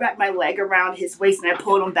 I wrapped my leg around his waist, and I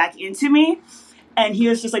pulled him back into me. And he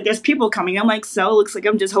was just like, "There's people coming." I'm like, "So looks like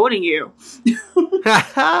I'm just holding you."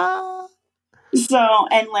 So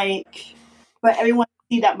and like, but everyone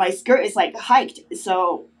see that my skirt is like hiked,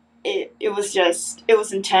 so it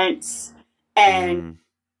was intense. And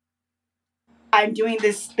I'm doing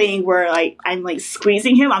this thing where like I'm like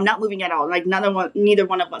squeezing him. I'm not moving at all. Like neither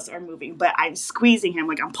one of us are moving, but I'm squeezing him.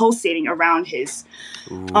 Like I'm pulsating around his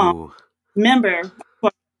member,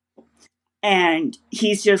 and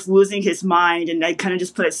he's just losing his mind. And I kind of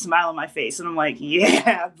just put a smile on my face, and I'm like,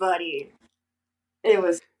 "Yeah, buddy." It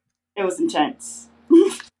was intense.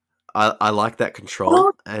 I like that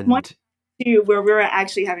control. And one, two, where we were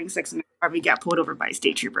actually having sex in the car, we got pulled over by a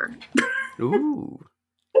state trooper. Ooh.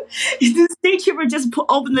 The state trooper just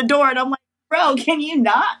opened the door, and I'm like, "Bro, can you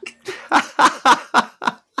knock?"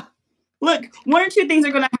 Look, one or two things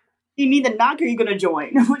are gonna happen. You need to knock, or you're gonna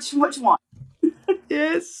join. Which one?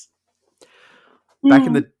 Yes. Back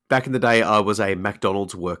in the day, I was a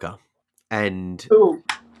McDonald's worker, and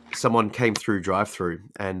someone came through drive-through,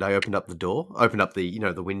 and I opened up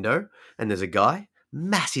the window, and there's a guy,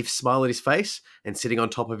 massive smile on his face, and sitting on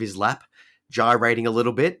top of his lap, gyrating a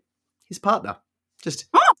little bit, his partner, just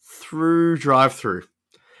through drive-through.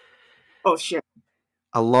 Oh shit!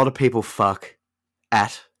 A lot of people fuck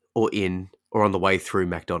at or in or on the way through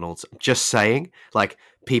McDonald's. Just saying, like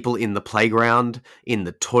people in the playground, in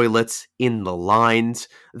the toilets, in the lines,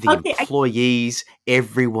 the employees,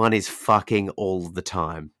 everyone is fucking all the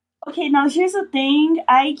time. Okay, now here's the thing.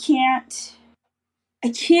 I can't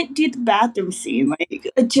do the bathroom scene.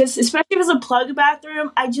 Like, just, especially if it's a plug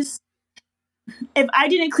bathroom, if I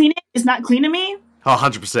didn't clean it, it's not clean to me. Oh,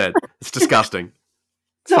 100%. It's disgusting.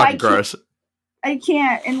 It's fucking gross. I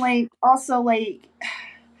can't. And like, also like,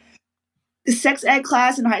 the sex ed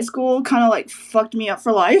class in high school kind of like fucked me up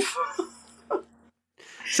for life.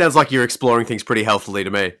 Sounds like you're exploring things pretty healthily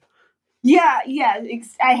to me. Yeah,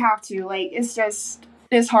 I have to. Like,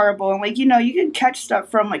 it's horrible. And like, you can catch stuff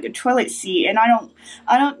from like a toilet seat, and I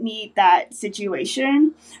don't need that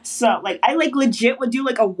situation. So like, I like legit would do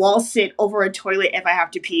like a wall sit over a toilet if I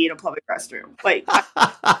have to pee in a public restroom. Like,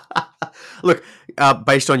 look,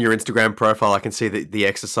 based on your Instagram profile, I can see that the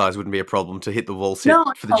exercise wouldn't be a problem to hit the wall sit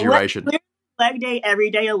for the duration. leg day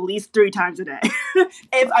every day, at least 3 times a day.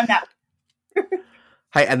 If I'm not.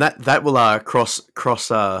 Hey, and that will cross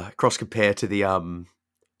compare to the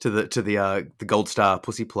Gold Star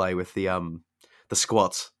pussy play with the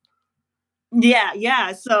squats.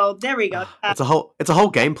 Yeah. So there we go. It's a whole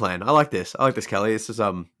game plan. I like this, Kelly. This is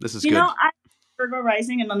good. You know, I Virgo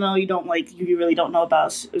rising, and I know you really don't know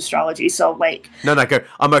about astrology. So like, no, go.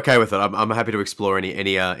 I'm okay with it. I'm happy to explore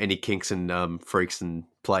any kinks and freaks and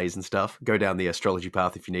plays and stuff. Go down the astrology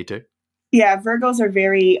path if you need to. Yeah, Virgos are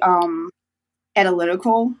very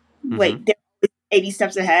analytical. Mm-hmm. Like they're 80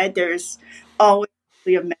 steps ahead. There's always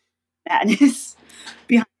a madness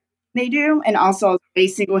behind what they do, and also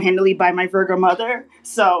raised single-handedly by my Virgo mother.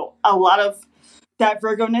 So a lot of that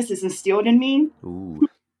Virgo-ness is instilled in me. Ooh.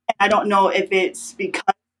 And I don't know if it's because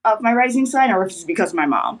of my rising sign or if it's because of my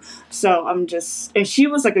mom. So I'm just, and she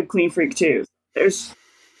was like a clean freak too. There's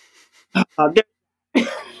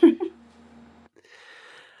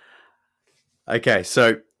Okay,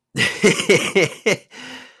 so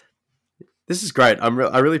this is great. I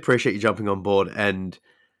really appreciate you jumping on board and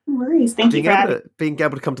no worries. Thank you for being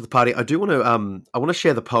able to come to the party. I do want to I want to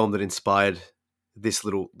share the poem that inspired this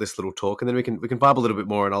little talk, and then we can vibe a little bit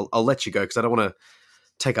more, and I'll let you go because I don't want to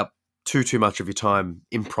take up too much of your time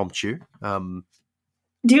impromptu.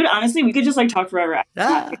 Dude, honestly, we could just like talk forever.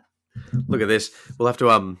 Look at this. We'll have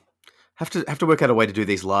to work out a way to do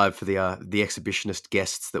these live for the exhibitionist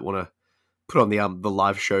guests that want to put on the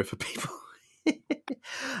live show for people.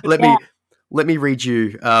 Let me read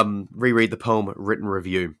you reread the poem Written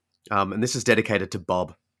Review, and this is dedicated to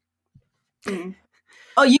Bob. Mm.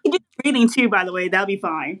 Oh, you can do the breathing too, by the way. That'll be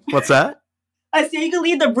fine. What's that? I said you can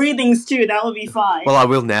lead the breathings too. That would be fine. Well, I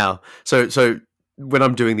will now. So when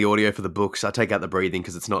I'm doing the audio for the books, I take out the breathing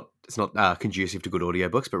because it's not conducive to good audio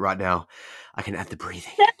books. But right now, I can add the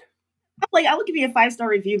breathing. Like I will give you a 5-star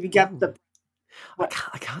review if you get the. I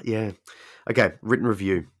can't. Yeah. Okay. Written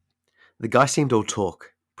review. The guy seemed all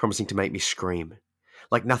talk, promising to make me scream,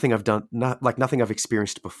 like nothing I've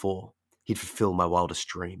experienced before. He'd fulfill my wildest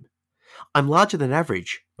dream. I'm larger than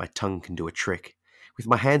average. My tongue can do a trick. With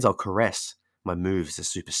my hands I'll caress. My moves are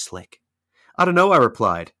super slick. I don't know, I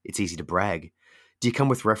replied. It's easy to brag. Do you come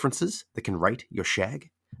with references that can rate your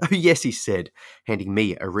shag? Oh yes, he said, handing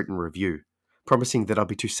me a written review, promising that I'd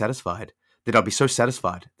be so satisfied that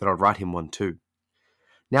I'd write him one too.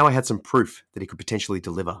 Now I had some proof that he could potentially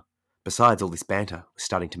deliver. Besides, all this banter was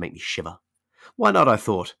starting to make me shiver. Why not, I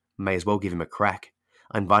thought. May as well give him a crack.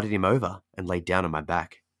 I invited him over and laid down on my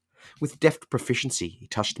back. With deft proficiency, he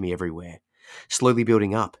touched me everywhere, slowly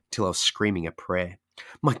building up till I was screaming a prayer.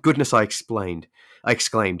 My goodness, I exclaimed,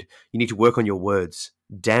 you need to work on your words.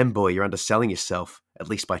 Damn, boy, you're underselling yourself, at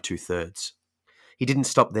least by 2/3. He didn't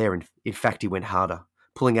stop there, in fact, he went harder,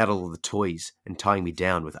 pulling out all of the toys and tying me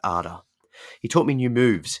down with ardor. He taught me new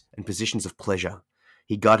moves and positions of pleasure.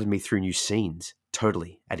 He guided me through new scenes,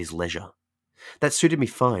 totally at his leisure. That suited me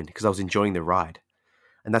fine because I was enjoying the ride,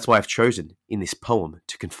 and that's why I've chosen, in this poem,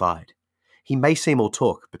 to confide. He may seem all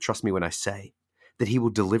talk, but trust me when I say that he will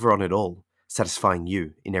deliver on it all, satisfying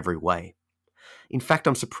you in every way. In fact,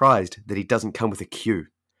 I'm surprised that he doesn't come with a cue.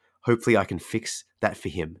 Hopefully I can fix that for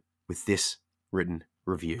him with this written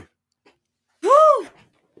review. Woo!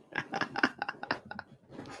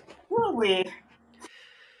 Holy.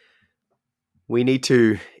 We need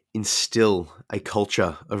to instill a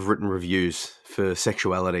culture of written reviews for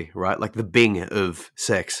sexuality, right? Like the Bing of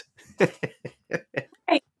sex. Okay,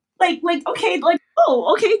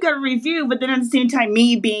 you got a review, but then at the same time,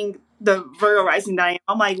 me being the Virgo rising that I am,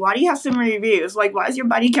 I'm like, why do you have so many reviews? Like, why is your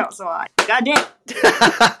body count so high? God damn.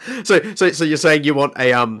 So you're saying you want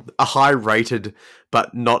a high rated,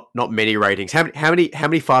 but not many ratings. How many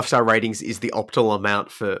 5-star ratings is the optimal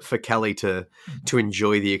amount for Kelly to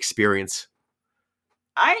enjoy the experience?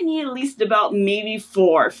 I need at least about maybe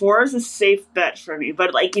 4. 4 is a safe bet for me.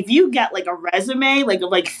 But like, if you get like a resume,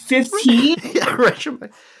 like 15, yeah, resume.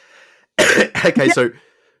 Okay, so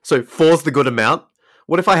 4's the good amount.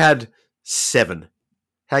 What if I had 7?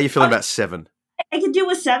 How are you feeling about 7? I could do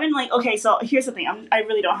with 7. Like, okay, so here's the thing. I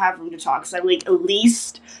really don't have room to talk. So I like at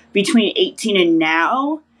least between 18 and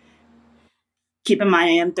now. Keep in mind,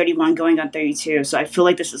 I am 31 going on 32. So I feel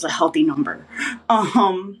like this is a healthy number.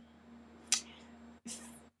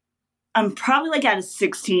 I'm probably like at a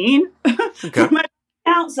 16 okay. for my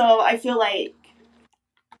account. So I feel like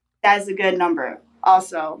that's a good number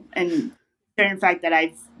also. And in fact that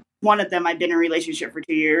I've been in a relationship for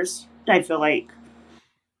 2 years. I feel like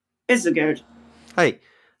it's a good. Hey,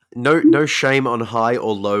 no shame on high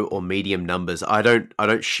or low or medium numbers. I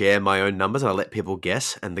don't share my own numbers, and I let people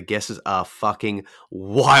guess, and the guesses are fucking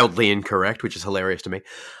wildly incorrect, which is hilarious to me.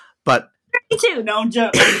 But 32. No, I'm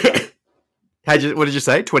joking. What did you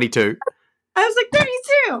say? 22? I was like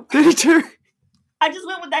 32. 32? I just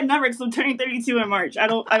went with that number because I'm turning 32 in March. I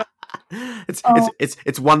don't.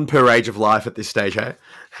 It's one per age of life at this stage, hey?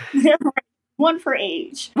 One for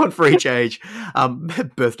age. One for each age.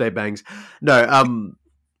 Birthday bangs. No,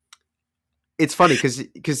 it's funny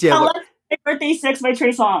because yeah. Look, Birthday 6 by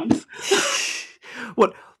Trey Songz.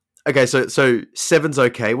 What? Okay, so 7's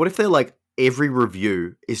okay. What if they're like every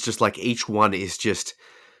review is just like each one is just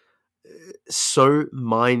so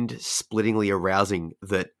mind-splittingly arousing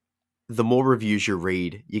that the more reviews you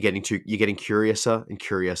read, you're getting curiouser and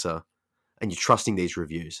curiouser, and you're trusting these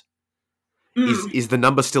reviews. Is the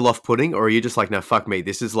number still off-putting, or are you just like, no, fuck me,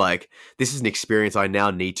 this is an experience I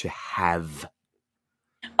now need to have?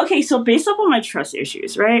 Okay, so based off of my trust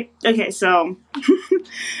issues, right? Okay, so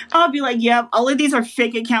I'll be like, yeah, all of these are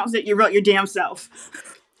fake accounts that you wrote your damn self.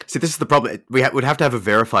 See, this is the problem. We'd have to have a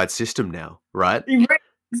verified system now, right?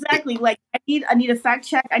 Exactly. Like, I need a fact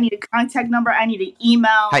check. I need a contact number. I need an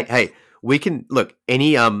email. Hey, we can look.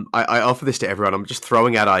 I offer this to everyone. I'm just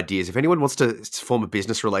throwing out ideas. If anyone wants to form a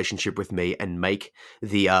business relationship with me and make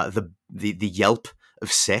the Yelp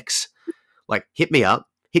of sex, like, hit me up.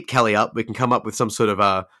 Hit Kelly up. We can come up with some sort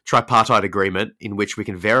of tripartite agreement in which we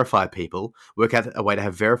can verify people, work out a way to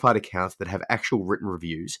have verified accounts that have actual written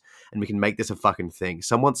reviews, and we can make this a fucking thing.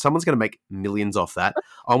 Someone's going to make millions off that.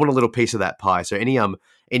 I want a little piece of that pie. So any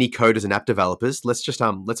coders and app developers,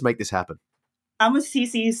 let's make this happen. I'm gonna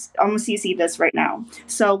CC this right now.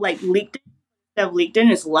 So like LinkedIn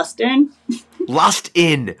is Lustin.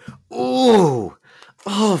 Lustin. Oh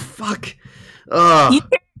fuck. Oh.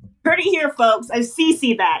 Heard it here, folks. I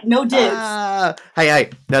CC that. No dibs.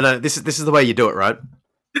 Hey. No. This is the way you do it, right?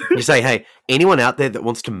 You say, hey, anyone out there that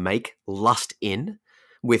wants to make Lustin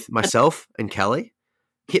with myself and Kelly,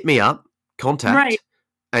 hit me up, contact, right,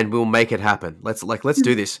 and we'll make it happen. Let's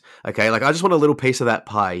do this. Okay. Like, I just want a little piece of that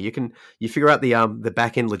pie. You figure out the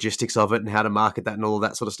back end logistics of it and how to market that and all of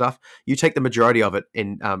that sort of stuff. You take the majority of it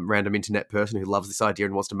in random internet person who loves this idea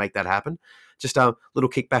and wants to make that happen. Just a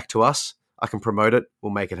little kickback to us. I can promote it.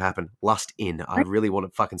 We'll make it happen. Lustin. I really want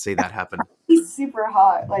to fucking see that happen. He's super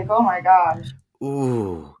hot. Like, oh my gosh.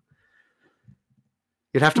 Ooh.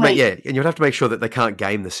 You'd have to and you'd have to make sure that they can't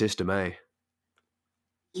game the system, eh?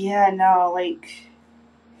 Yeah, no, like,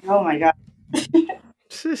 oh my god.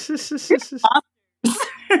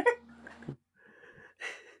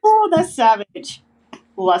 Oh, that's savage.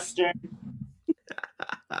 Luster.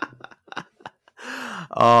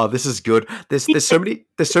 Oh, this is good. There's so many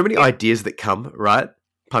ideas that come, right?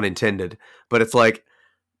 Pun intended. But it's like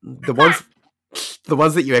the ones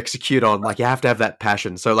that you execute on, like, you have to have that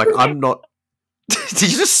passion. So like, I'm not.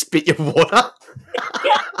 Did you just spit your water?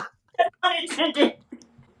 Yeah, pun intended.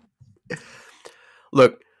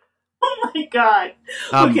 Look. Oh my god.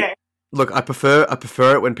 Okay. Look, I prefer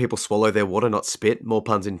it when people swallow their water, not spit. More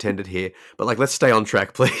puns intended here. But like, let's stay on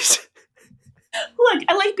track, please. Look,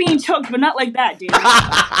 I like being choked, but not like that, dude.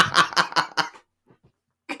 God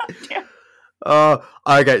damn.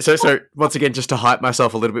 Okay. So once again, just to hype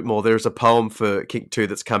myself a little bit more, there is a poem for Kink 2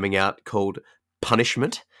 that's coming out called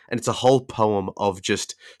Punishment, and it's a whole poem of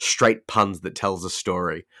just straight puns that tells a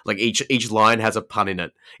story. Like, each line has a pun in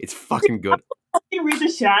it. It's fucking good. I fucking read the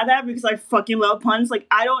shit out of that because I fucking love puns. Like,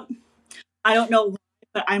 I don't know why,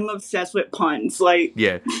 but I'm obsessed with puns. Like,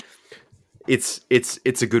 yeah. It's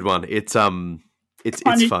a good one. It's fun.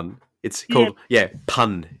 It's called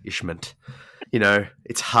punishment. You know,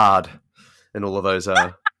 it's hard, and all those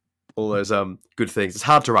good things. It's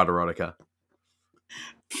hard to write erotica.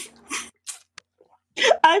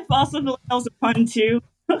 I also feel like that was a pun too.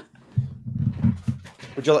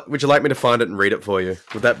 Would you like me to find it and read it for you?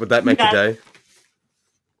 Would that make your day?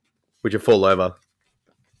 Would you fall over?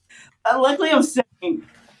 Luckily, I'm sitting.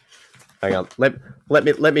 Hang on. Let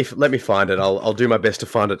me find it. I'll do my best to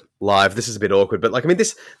find it live. This is a bit awkward, but like, I mean,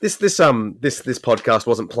 this podcast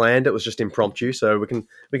wasn't planned. It was just impromptu, so we can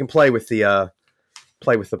play with the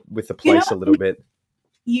place a little bit.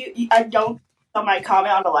 I don't on my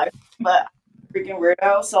comment on the live, but I'm freaking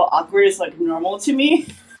weirdo. So awkward is like normal to me.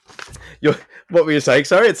 What were you saying?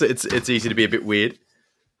 Sorry, it's easy to be a bit weird.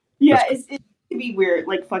 Yeah, it's to be weird.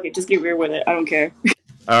 Like, fuck it, just get weird with it. I don't care.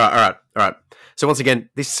 All right. So once again,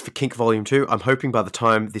 this is for Kink Volume 2. I'm hoping by the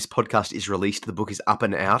time this podcast is released, the book is up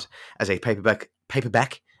and out as a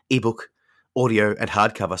paperback, ebook, audio, and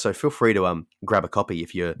hardcover. So feel free to grab a copy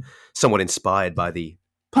if you're somewhat inspired by the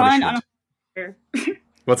punishment. Pun on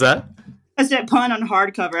What's that? I said pun on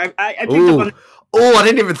hardcover. I picked up on. Oh, I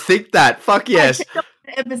didn't even think that. Fuck yes. I picked up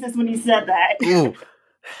the emphasis when you said that. Ooh.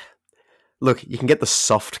 Look, you can get the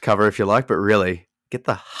soft cover if you like, but really, get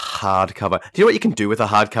the hardcover. Do you know what you can do with a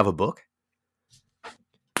hardcover book?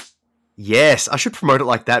 Yes, I should promote it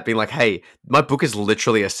like that, being like, hey, my book is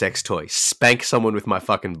literally a sex toy. Spank someone with my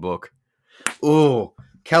fucking book. Ooh,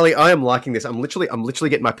 Callie, I am liking this. I'm literally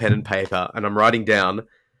getting my pen and paper and I'm writing down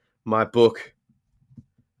my book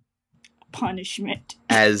Punishment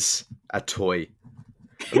as a toy.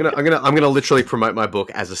 I'm gonna literally promote my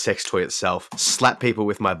book as a sex toy itself. Slap people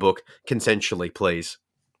with my book consensually, please.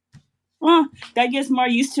 Well, that gets more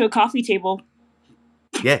used to a coffee table.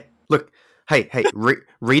 Yeah, look. Hey,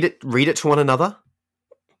 read it to one another.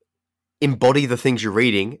 Embody the things you're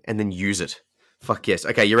reading, and then use it. Fuck yes.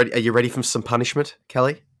 Okay, you ready? Are you ready for some punishment,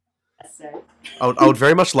 Callie? Yes, sir. I would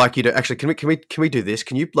very much like you to actually. Can we do this?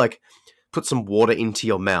 Can you like put some water into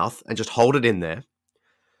your mouth and just hold it in there?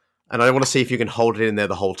 And I want to see if you can hold it in there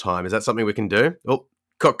the whole time. Is that something we can do? Oh,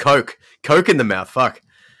 got Coke in the mouth. Fuck.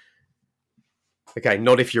 Okay,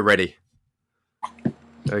 not if you're ready.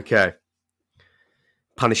 Okay.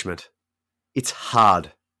 Punishment. It's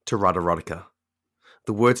hard to write erotica.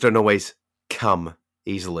 The words don't always come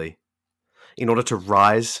easily. In order to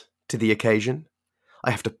rise to the occasion,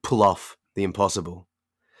 I have to pull off the impossible,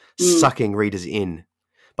 sucking readers in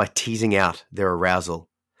by teasing out their arousal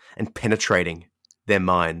and penetrating their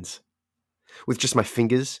minds. With just my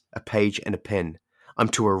fingers, a page, and a pen, I'm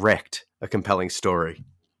to erect a compelling story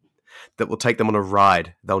that will take them on a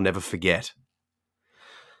ride they'll never forget.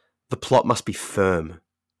 The plot must be firm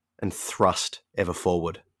and thrust ever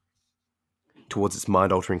forward towards its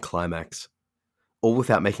mind-altering climax, all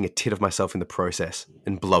without making a tit of myself in the process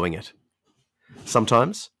and blowing it.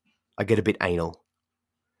 Sometimes I get a bit anal.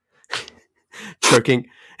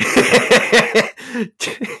 Choking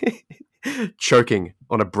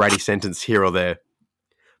on a bratty sentence here or there.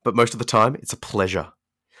 But most of the time, it's a pleasure.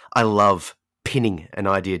 I love pinning an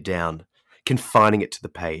idea down, confining it to the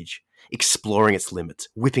page, exploring its limits,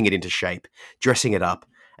 whipping it into shape, dressing it up,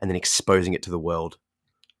 and then exposing it to the world.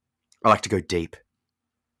 I like to go deep.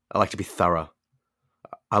 I like to be thorough.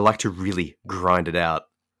 I like to really grind it out.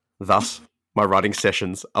 Thus, my writing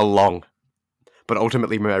sessions are long, but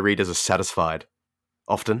ultimately my readers are satisfied.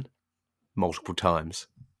 Often, multiple times.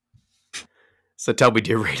 So tell me,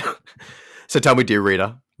 dear reader.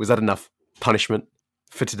 Was that enough punishment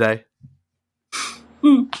for today?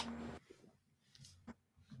 Sorry,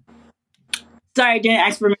 I didn't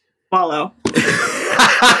ask for me to follow.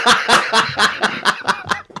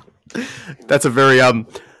 That's a very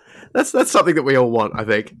that's something that we all want, I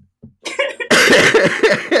think.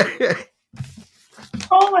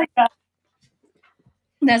 Oh my god.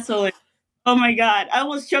 That's so weird. Oh my god. I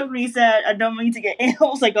almost choked when you said I don't mean to get in. I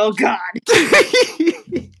was like, oh god.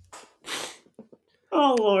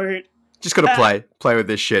 Oh lord. Just gotta play with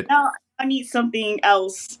this shit. Now I need something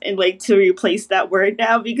else and like to replace that word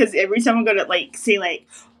now, because every time I'm gonna like say like,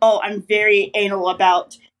 oh, I'm very anal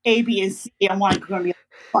about A, B, and C, I'm like gonna be like,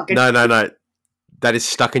 fucking No. That is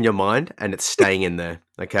stuck in your mind and it's staying in there,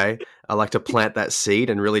 okay? I like to plant that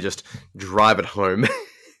seed and really just drive it home.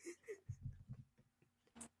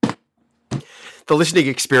 The listening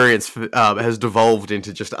experience has devolved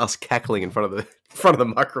into just us cackling in front of the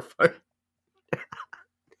microphone.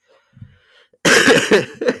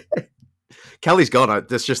 Callie's gone.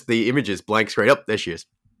 There's just the images blank screen. Oh, there she is.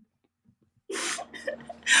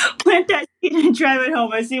 plant that seed and drive it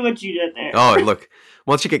home. I see what you did there. Oh, look.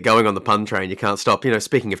 Once you get going on the pun train, you can't stop. You know,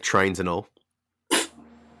 speaking of trains and all.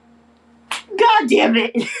 God damn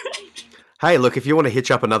it. Hey, look, if you want to hitch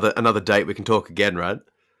up another date, we can talk again, right?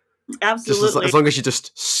 Absolutely. Just as long as you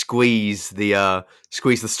just squeeze the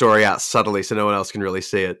story out subtly so no one else can really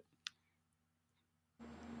see it.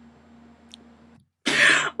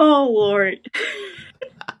 Oh, Lord.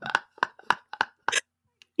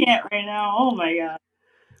 Can't right now. Oh, my God.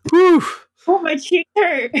 Whew. Oh, my cheeks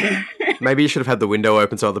hurt. Maybe you should have had the window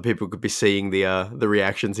open so other people could be seeing the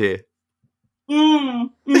reactions here. Like,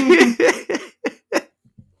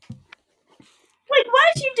 what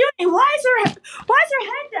is she doing? Why is her head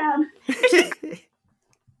down?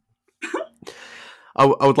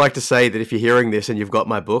 I would like to say that if you're hearing this and you've got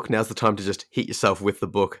my book, now's the time to just hit yourself with the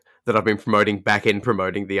book that I've been promoting,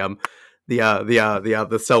 promoting the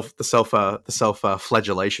self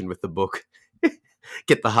flagellation with the book.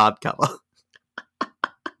 Get the hardcover.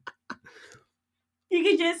 You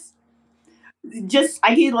could just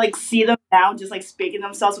I can like see them now, just like speaking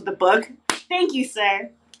themselves with the book. Thank you,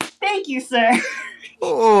 sir. Thank you, sir.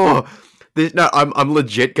 Oh, no, I'm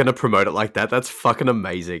legit gonna promote it like that. That's fucking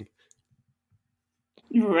amazing.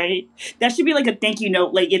 Right. That should be like a thank you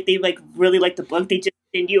note. Like if they like really like the book, they just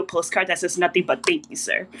send you a postcard that says nothing but thank you,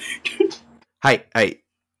 sir. Hey,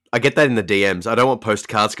 I get that in the DMs. I don't want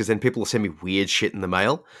postcards because then people will send me weird shit in the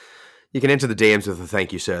mail. You can enter the DMs with a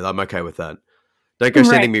thank you, sir. I'm okay with that. Don't go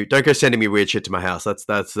sending me weird shit to my house.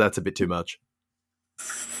 That's a bit too much.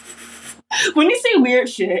 When you say weird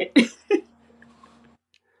shit,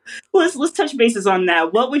 let's touch bases on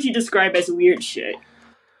that. What would you describe as weird shit?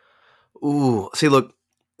 Ooh, see, look,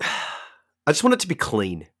 I just want it to be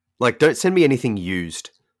clean. Like, don't send me anything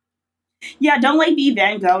used. Yeah, don't like be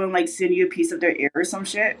Van Gogh and like send you a piece of their ear or some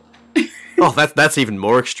shit. Oh, that's even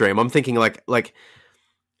more extreme. I'm thinking like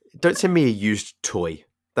don't send me a used toy.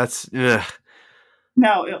 That's ugh.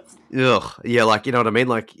 No. Ugh. Yeah, like, you know what I mean?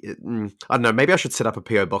 Like, I don't know. Maybe I should set up a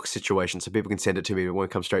PO box situation so people can send it to me. It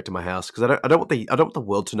won't come straight to my house because I don't want the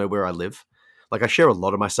world to know where I live. Like, I share a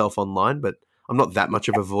lot of myself online, but I'm not that much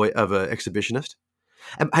of a exhibitionist.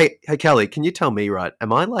 Hey, Callie, can you tell me, right?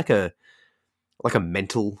 Am I like a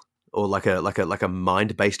mental or like a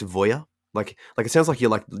mind based voyeur? Like it sounds like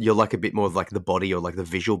you're like a bit more of like the body or like the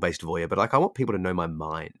visual based voyeur, but like I want people to know my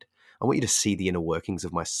mind. I want you to see the inner workings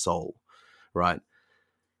of my soul, right?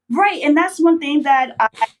 Right, and that's one thing that I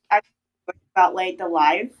about like the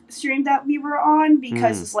live stream that we were on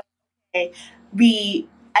because it's like I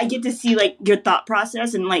get to see like your thought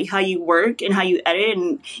process and like how you work and how you edit,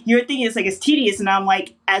 and your thing is like it's tedious, and I'm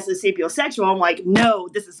like, as a sapiosexual, I'm like, no,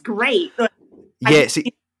 this is great. Yeah,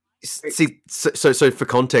 so for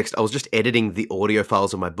context, I was just editing the audio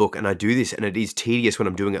files of my book, and I do this, and it is tedious when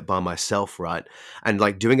I'm doing it by myself, right? And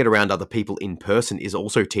like doing it around other people in person is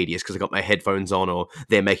also tedious because I got my headphones on or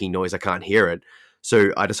they're making noise, I can't hear it.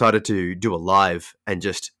 So I decided to do a live and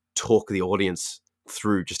just talk the audience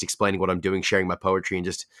through, just explaining what I'm doing, sharing my poetry, and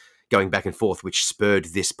just going back and forth, which spurred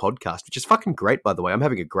this podcast, which is fucking great, by the way. I'm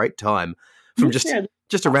having a great time from just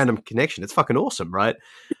a random connection. It's fucking awesome, right?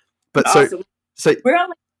 But awesome. So we're on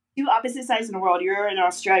like two opposite sides in the world. You're in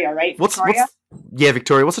Australia, right? Victoria?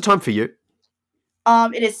 Victoria. What's the time for you?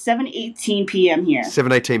 It is 7:18 p.m. here.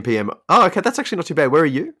 7:18 p.m. Oh, okay. That's actually not too bad. Where are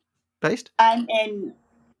you based? I'm in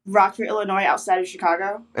Rockford, Illinois, outside of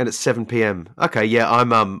Chicago. And it's 7 p.m. Okay, yeah.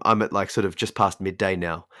 I'm at like sort of just past midday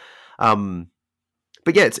now.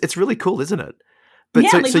 But yeah, it's really cool, isn't it? But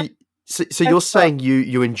yeah, so you're saying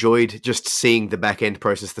you enjoyed just seeing the back end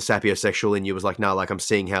process, the sapiosexual in you was like, no, like I'm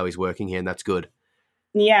seeing how he's working here, and that's good.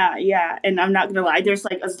 Yeah, and I'm not gonna lie, there's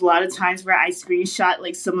like a lot of times where I screenshot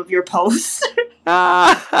like some of your posts. And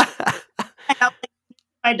I'm like,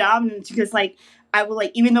 my dominance because like I will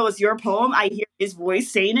like, even though it's your poem, I hear his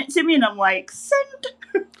voice saying it to me, and I'm like, send.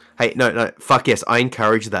 Hey, no, fuck yes, I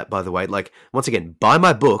encourage that. By the way, like once again, buy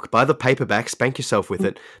my book, buy the paperback, spank yourself with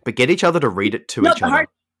it, but get each other to read it to each other.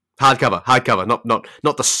 Hardcover, not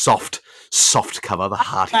the soft cover, the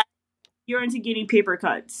hard. You're into getting paper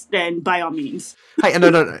cuts, then by all means. Hey,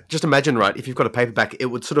 no. Just imagine, right? If you've got a paperback, it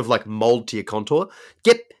would sort of like mold to your contour.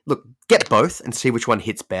 Get both and see which one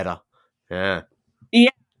hits better. Yeah.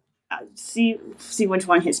 See which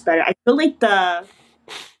one hits better. I feel like the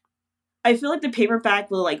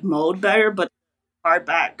paperback will like mold better, but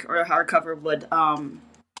hardback or hardcover would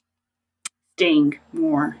sting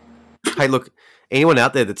more. Hey, look. Anyone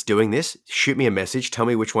out there that's doing this, shoot me a message. Tell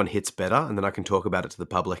me which one hits better, and then I can talk about it to the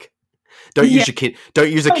public. Don't use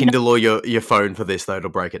a Kindle or your phone for this, though. It'll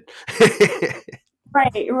break it.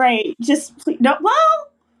 Right. Just please, no.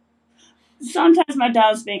 Well, sometimes my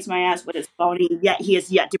dog spanks my ass with his phone, yet he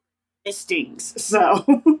has yet to. It stings. So.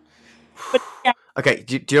 But, yeah. Okay.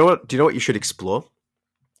 Do you know what you should explore?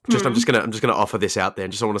 Just I'm just gonna offer this out there,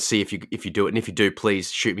 and just I want to see if you do it, and if you do,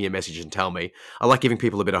 please shoot me a message and tell me. I like giving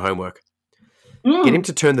people a bit of homework. Get him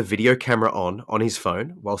to turn the video camera on his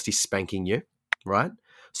phone whilst he's spanking you, right?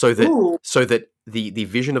 So that the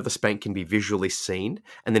vision of the spank can be visually seen,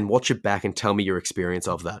 and then watch it back and tell me your experience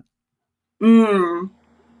of that.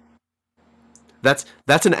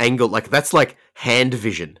 That's an angle, like that's like hand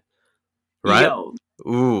vision, right? Yo.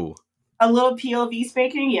 Ooh. A little POV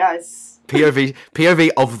spanking, yes. POV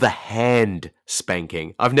of the hand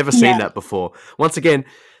spanking. I've never seen that before. Once again,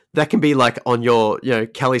 that can be like on your,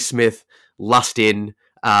 Callie Smith Lust in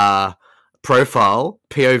profile,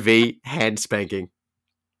 POV hand spanking.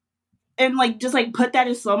 And like just like put that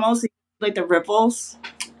in slow-mo, so like the ripples.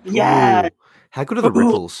 Yeah. Ooh. How good are the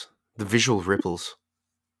ripples? The visual ripples.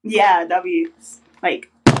 Yeah, that'd be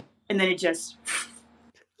like, and then it just.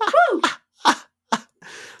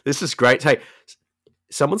 This is great. Hey,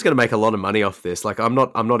 someone's going to make a lot of money off this. Like, I'm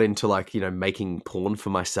not into like making porn for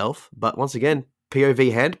myself. But once again,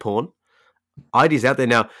 POV hand porn. Ideas out there.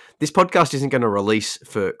 Now, this podcast isn't going to release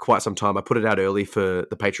for quite some time. I put it out early for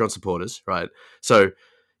the Patreon supporters, right? So,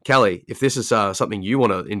 Callie, if this is something you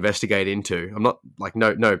want to investigate into, I'm not like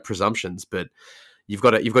no presumptions, but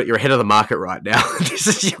you're ahead of the market right now.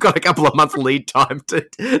 You've got a couple of months lead time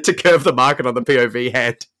to curve the market on the POV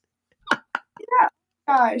hand. Yeah,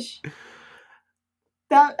 gosh.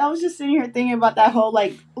 That I was just sitting here thinking about that whole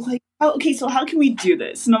like oh, okay, so how can we do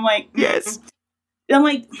this? And I'm like, Yes. And I'm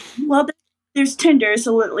like, well, there's Tinder,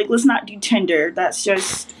 so let's not do Tinder. That's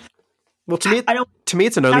just well to me.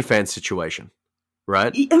 It's an OnlyFans situation,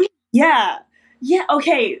 right? I mean, yeah.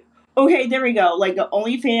 Okay. There we go. Like the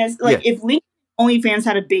OnlyFans. Like if Link OnlyFans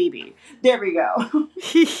had a baby, there we go.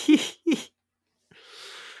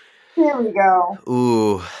 There we go.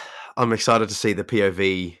 Ooh, I'm excited to see the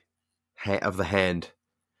POV of the hand.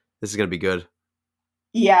 This is going to be good.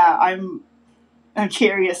 Yeah, I'm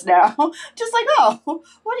curious now. Just like, oh,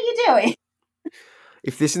 what are you doing?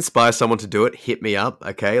 If this inspires someone to do it, hit me up,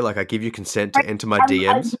 okay? Like, I give you consent to enter my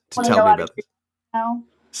DMs to tell me about this. Now.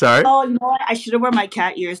 Sorry? Oh, you know what? I should have worn my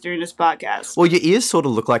cat ears during this podcast. Well, your ears sort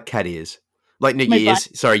of look like cat ears. Like, no, your ears.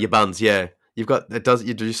 Bun. Sorry, your buns, yeah. You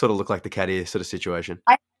do sort of look like the cat ear sort of situation.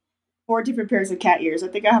 I have 4 different pairs of cat ears. I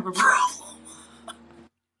think I have a problem.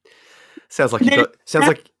 Sounds like you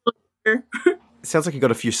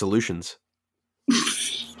got a few solutions.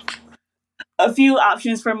 A few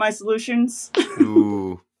options for my solutions.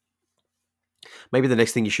 Ooh. Maybe the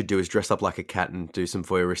next thing you should do is dress up like a cat and do some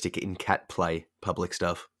voyeuristic in-cat play public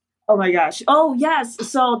stuff. Oh my gosh. Oh yes.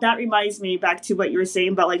 So that reminds me back to what you were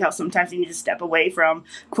saying about like how sometimes you need to step away from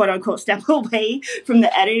quote unquote step away from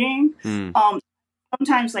the editing.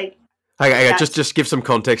 Sometimes like Okay, just give some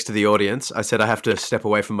context to the audience. I said I have to step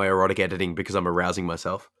away from my erotic editing because I'm arousing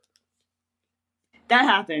myself. That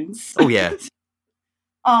happens. Oh yeah.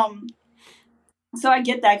 So I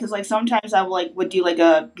get that because like sometimes I would do like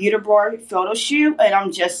a beauty board photo shoot and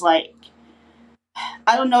I'm just like,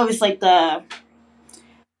 I don't know if it's like that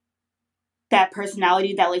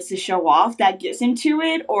personality that likes to show off that gets into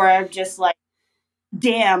it, or I'm just like,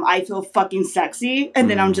 damn, I feel fucking sexy, and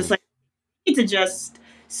then I'm just like, I need to just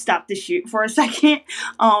stop the shoot for a second.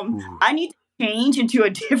 I need to change into a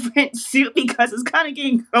different suit because it's kind of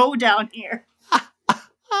getting cold down here.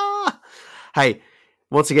 Hey,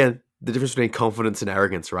 once again, the difference between confidence and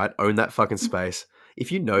arrogance, right? Own that fucking space.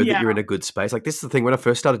 If you know that you're in a good space, like this is the thing. When I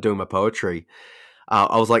first started doing my poetry,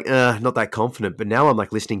 I was like, not that confident. But now I'm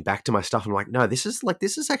like listening back to my stuff. And I'm like, no, this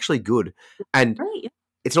is actually good. And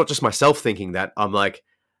it's not just myself thinking that. I'm like,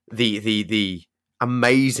 the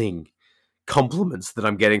amazing compliments that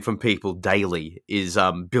I'm getting from people daily is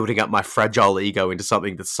building up my fragile ego into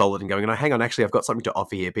something that's solid and going, no, hang on, actually, I've got something to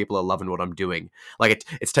offer here. People are loving what I'm doing. Like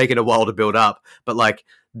it's taken a while to build up, but like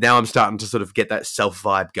now I'm starting to sort of get that self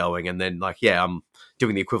vibe going. And then like, yeah, I'm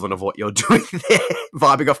doing the equivalent of what you're doing there,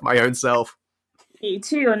 vibing off my own self. Me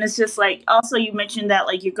too. And it's just like, also you mentioned that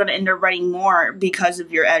like you're going to end up writing more because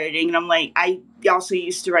of your editing. And I'm like, I also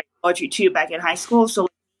used to write poetry too back in high school. So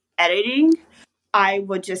like, editing, I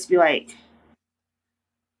would just be like,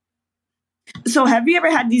 so have you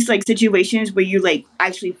ever had these like situations where you like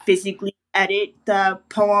actually physically edit the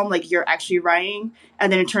poem, like you're actually writing,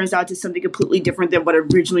 and then it turns out to something completely different than what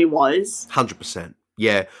it originally was? 100%.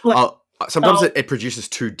 Yeah. Sometimes it produces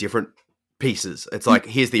 2 different pieces. It's like,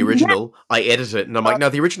 here's the original, I edit it, and I'm like, no,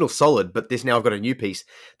 the original's solid, but this now I've got a new piece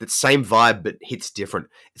that's same vibe but hits different.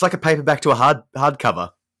 It's like a paperback to a hardcover.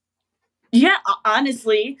 Yeah,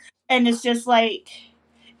 honestly. And it's just like,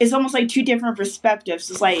 it's almost like 2 different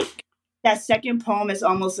perspectives. It's like, that second poem is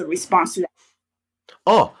almost a response to that.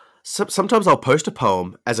 Oh, sometimes I'll post a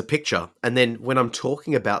poem as a picture, and then when I'm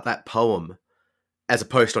talking about that poem as a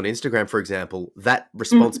post on Instagram, for example, that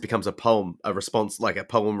response becomes a poem response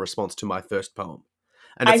to my first poem.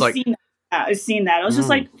 And it's I've seen that. I was just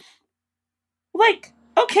like,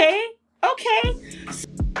 okay.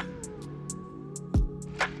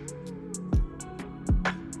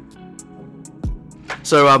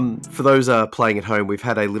 So, for those playing at home, we've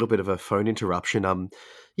had a little bit of a phone interruption.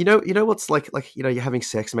 You know what's like you're having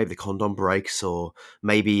sex, maybe the condom breaks, or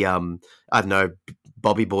maybe I don't know,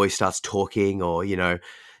 Bobby Boy starts talking, or the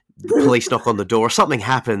police knock on the door, or something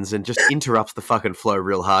happens and just interrupts the fucking flow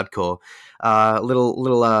real hardcore.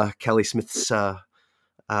 Little Kelly Smith's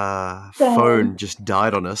phone just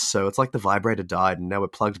died on us, so it's like the vibrator died, and now we're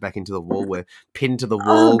plugged back into the wall. We're pinned to the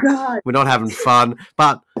wall. Oh, God. We're not having fun,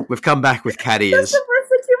 but we've come back with cat ears. That's the worst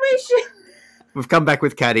situation. We've come back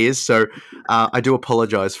with cat ears, so I do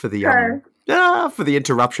apologize for the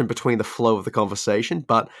interruption between the flow of the conversation.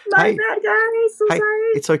 But My bad, guys. So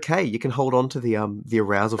sorry. It's okay. You can hold on to the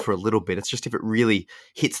arousal for a little bit. It's just if it really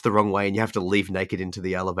hits the wrong way and you have to leave naked into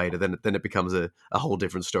the elevator, then it becomes a whole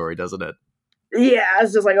different story, doesn't it? Yeah, I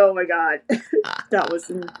was just like, oh my God, that was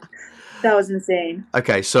insane.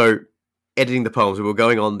 Okay, so editing the poems. We were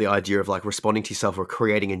going on the idea of like responding to yourself or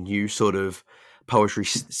creating a new sort of poetry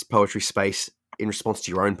space in response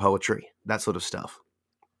to your own poetry, that sort of stuff.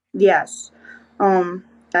 Yes. I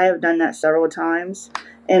have done that several times.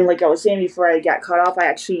 And like I was saying before I got cut off, I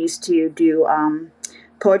actually used to do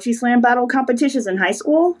poetry slam battle competitions in high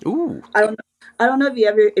school. Ooh. I don't know if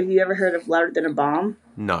you ever heard of Louder Than a Bomb.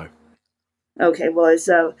 No. Okay, well, it's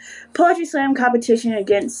a poetry slam competition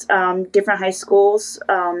against different high schools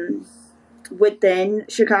within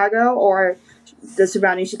Chicago or the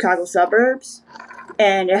surrounding Chicago suburbs,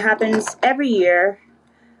 and it happens every year.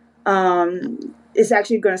 It's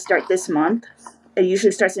actually going to start this month. It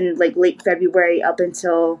usually starts in like late February up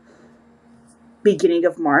until beginning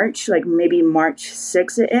of March, like maybe March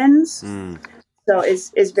 6th it ends. So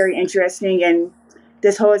it's very interesting. And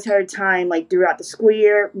this whole entire time, like throughout the school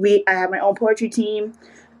year, I have my own poetry team.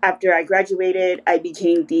 After I graduated, I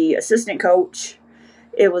became the assistant coach.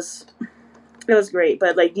 It was great.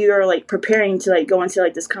 But like you're like preparing to like go into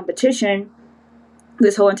like this competition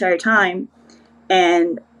this whole entire time,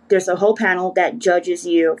 and there's a whole panel that judges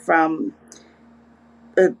you from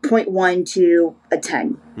a 0.1 to a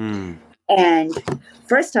 10. And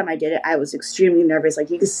first time I did it, I was extremely nervous. Like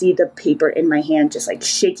you could see the paper in my hand just like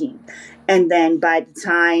shaking. And then by the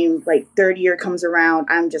time like third year comes around,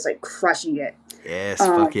 I'm just like crushing it. Yes,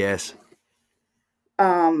 fuck yes.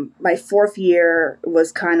 My fourth year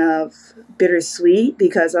was kind of bittersweet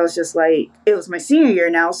because I was just like, it was my senior year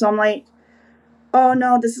now. So I'm like, oh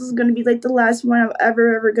no, this is going to be like the last one I'm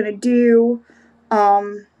ever going to do.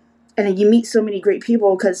 And then you meet so many great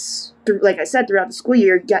people because, like I said, throughout the school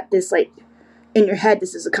year, you got this like in your head,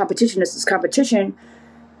 this is a competition, this is competition.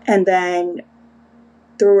 And then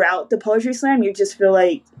throughout the poetry slam, you just feel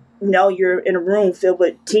like, no, you're in a room filled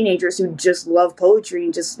with teenagers who just love poetry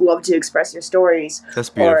and just love to express their stories. That's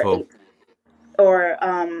beautiful. Or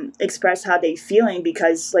express how they're feeling,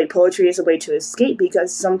 because like poetry is a way to escape,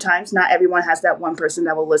 because sometimes not everyone has that one person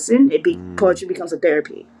that will listen. Poetry becomes a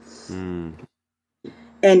therapy.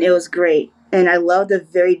 And it was great. And I love the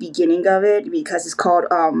very beginning of it because it's called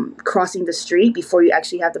Crossing the Street before you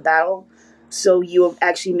actually have the battle. So you will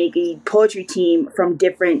actually make a poetry team from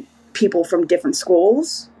different people from different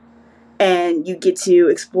schools. And you get to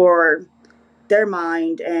explore their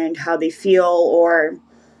mind and how they feel or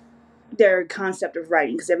their concept of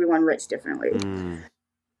writing, because everyone writes differently.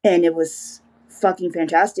 And it was fucking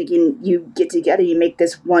fantastic. And you get together, you make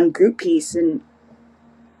this one group piece, and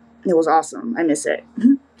it was awesome. I miss it.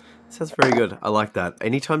 Sounds very good. I like that.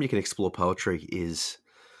 Anytime you can explore poetry is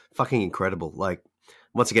fucking incredible. Like,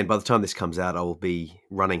 once again, by the time this comes out, I will be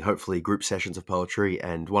running hopefully group sessions of poetry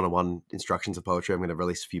and one-on-one instructions of poetry. I'm going to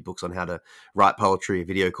release a few books on how to write poetry,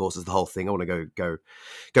 video courses, the whole thing. I want to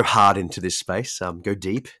go hard into this space, go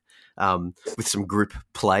deep with some group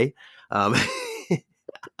play. You are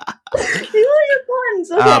your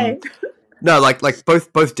puns, okay. No, like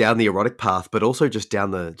both down the erotic path, but also just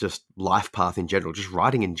down the just life path in general. Just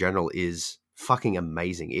writing in general is fucking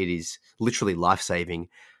amazing. It is literally life-saving,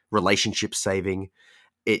 relationship-saving.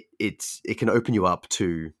 It can open you up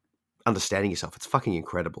to understanding yourself. It's fucking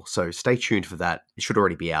incredible. So stay tuned for that. It should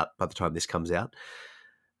already be out by the time this comes out.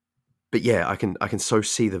 But yeah, I can so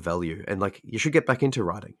see the value, and like you should get back into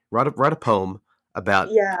writing. Write a poem about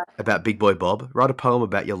Big Boy Bob. Write a poem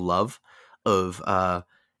about your love of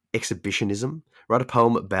exhibitionism. Write a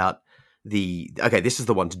poem about this is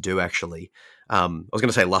the one to do actually. I was going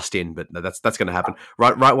to say lust in, but no, that's going to happen.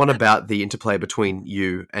 Write one about the interplay between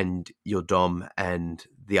you and your dom and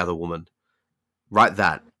the other woman. Write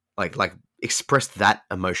that, like express that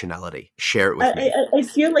emotionality. Share it with me. I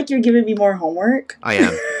feel like you're giving me more homework. I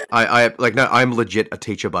am. I'm legit a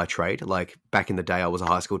teacher by trade. Like back in the day, I was a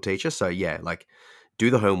high school teacher. So yeah, like do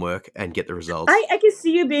the homework and get the results. I can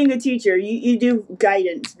see you being a teacher. You do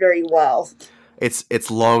guidance very well. It's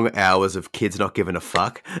long hours of kids not giving a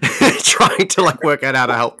fuck, trying to like work out how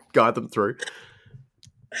to help guide them through.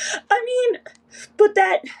 I mean, but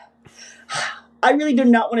I really do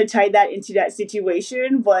not want to tie that into that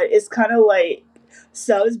situation, but it's kind of like,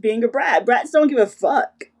 so is being a brat. Brats don't give a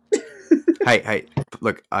fuck. Hey,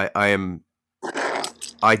 look, I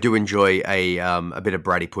do enjoy a bit of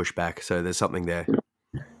bratty pushback, so there's something there.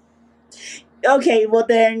 Okay, well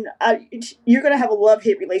then, you're gonna have a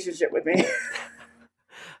love-hate relationship with me.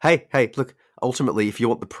 Hey, look, ultimately, if you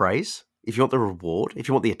want the praise, if you want the reward, if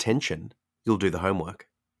you want the attention, you'll do the homework.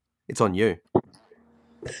 It's on you.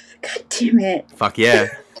 God damn it. Fuck yeah.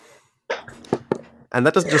 And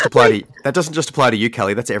that doesn't just apply to you,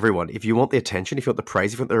 Kelly. That's everyone. If you want the attention, if you want the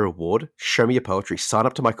praise, if you want the reward, show me your poetry. Sign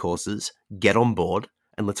up to my courses, get on board,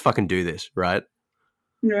 and let's fucking do this, right?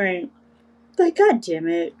 Right. Like, god damn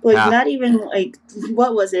it. Like, Ah. not even, like,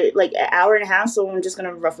 what was it? Like, an hour and a half? So I'm just going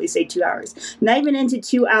to roughly say 2 hours. Not even into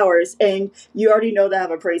 2 hours, and you already know that I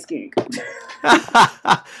have a praise kink.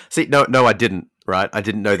 See, no, I didn't, right? I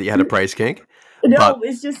didn't know that you had a praise kink. No, But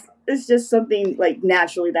it's just something, like,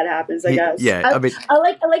 naturally that happens, I guess. yeah, I mean... I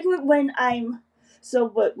like it when I'm... So,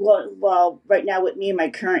 but, well, right now with me and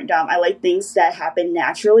my current dom, I like things that happen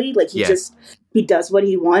naturally. Like, he does what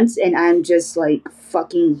he wants, and I'm just, like,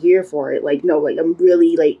 fucking here for it. Like, no, like, I'm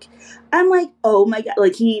really, like, oh my god.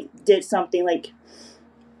 Like, he did something, like,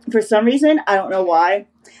 for some reason, I don't know why,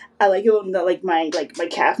 I like it when, my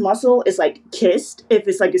calf muscle is, like, kissed, if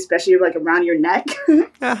it's, like, especially, like, around your neck.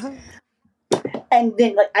 And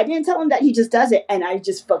then, like, I didn't tell him that he just does it, and I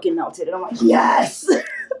just fucking melted. And I'm like, yes!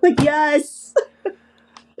 Like, yes!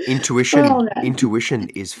 Intuition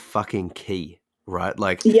is fucking key, right?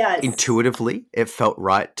 Like, yes. Intuitively, it felt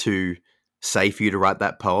right to say for you to write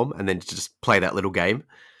that poem and then to just play that little game.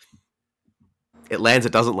 It lands,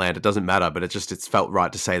 it doesn't land, it doesn't matter, but it's felt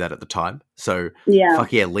right to say that at the time. So,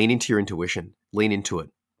 fuck yeah, lean into your intuition, lean into it,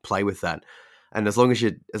 play with that. And as long as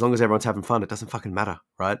everyone's having fun, it doesn't fucking matter,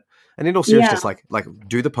 right? And in all seriousness, like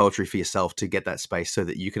do the poetry for yourself to get that space so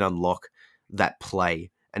that you can unlock that play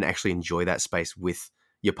and actually enjoy that space with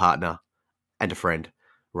your partner and a friend,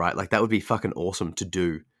 right? Like, that would be fucking awesome to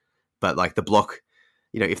do. But like the block,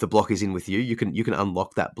 if the block is in with you, you can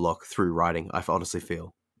unlock that block through writing. I honestly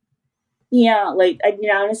feel. Yeah, like,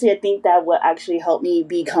 honestly, I think that would actually help me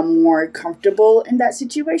become more comfortable in that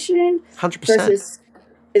situation. 100%. Versus,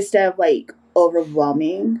 instead of, like,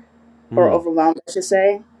 overwhelmed, I should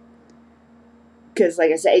say. Because,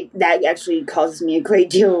 like I said, that actually causes me a great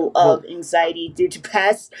deal of anxiety due to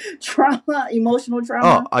past trauma, emotional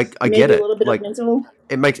trauma. Oh, I get it. A little bit of mental.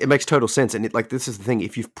 It makes total sense. And this is the thing.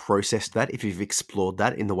 If you've processed that, if you've explored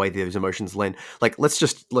that in the way those emotions land, like, let's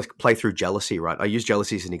play through jealousy, right? I use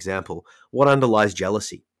jealousy as an example. What underlies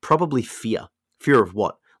jealousy? Probably fear. Fear of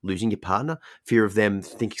what? Losing your partner, fear of them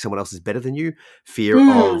thinking someone else is better than you, fear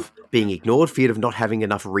of being ignored, fear of not having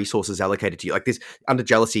enough resources allocated to you. Like, this, under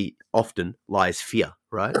jealousy often lies fear,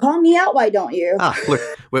 right? Call me out, why don't you? Look,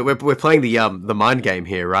 we're playing the mind game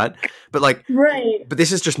here, right? But like, right. But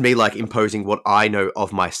this is just me, like, imposing what I know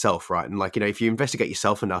of myself, right? And like, if you investigate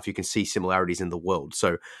yourself enough, you can see similarities in the world.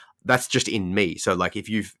 So that's just in me. So like, if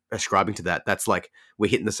you're ascribing to that, that's like,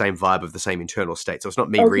 we're hitting the same vibe of the same internal state. So it's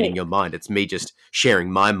not me reading your mind. It's me just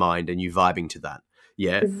sharing my mind and you vibing to that.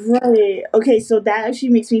 Yeah. Right. Okay, so that actually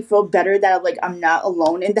makes me feel better that, like, I'm not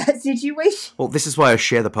alone in that situation. Well, this is why I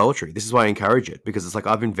share the poetry. This is why I encourage it, because it's like,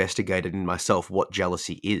 I've investigated in myself what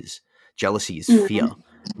jealousy is. Jealousy is fear,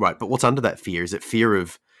 right? But what's under that fear? Is it fear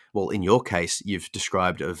of, well, in your case, you've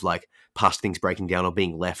described of, like, past things breaking down or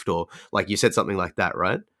being left, or like you said something like that,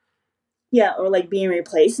 right? Yeah, or like being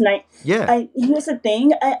replaced. And here's the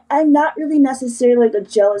thing, I'm not really necessarily like a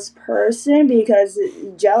jealous person, because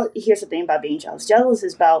here's the thing about being jealous. Jealous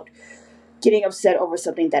is about getting upset over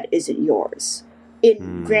something that isn't yours.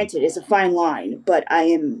 Granted, it's a fine line, but I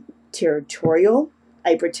am territorial.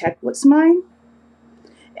 I protect what's mine.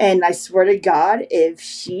 And I swear to God, if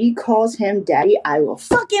she calls him daddy, I will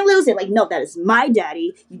fucking lose it. Like, no, that is my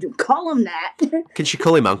daddy. You don't call him that. Can she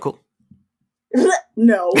call him uncle?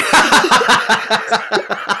 No.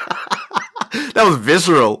 That was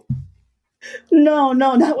visceral. No,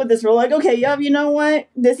 not with this rule. Like, okay, you know what?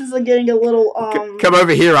 This is getting a little Come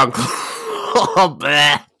over here, uncle. Oh,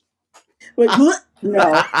 bleh. Like,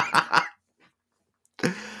 no.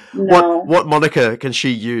 No. What moniker can she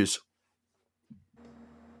use?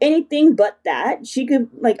 Anything but that. She could,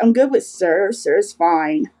 like, I'm good with sir. Sir's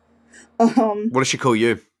fine. What does she call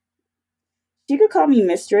you? She could call me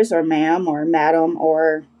mistress or ma'am or madam,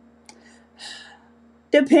 or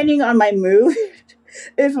depending on my mood.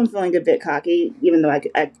 If I'm feeling a bit cocky, even though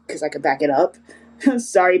because I could back it up.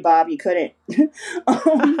 Sorry, Bob, you couldn't.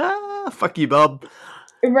 Fuck you, Bob.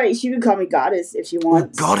 Right, she could call me goddess if she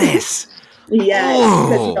wants. Oh, goddess. Yes,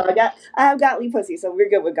 because I have godly pussy, so we're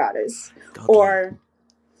good with goddess. Godly. Or,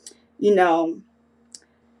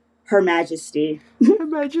 Her Majesty. Her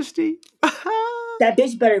Majesty. That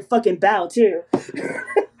bitch better fucking bow too.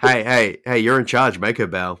 Hey, you're in charge. Make her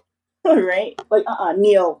bow. All right, like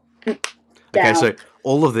kneel. Down. Okay, so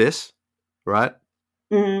all of this, right?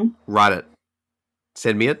 Mm-hmm. Write it.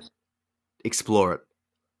 Send me it. Explore it.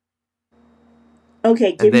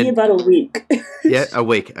 Okay, give me about a week. Yeah, a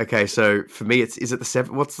week. Okay, so for me, is it the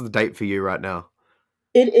 7th? What's the date for you right now?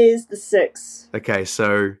 It is the 6th. Okay,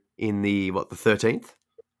 so in the 13th?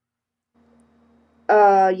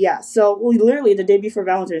 Yeah. So literally the day before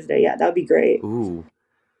Valentine's Day. Yeah, that would be great. Ooh,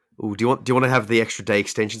 Ooh, do you want to have the extra day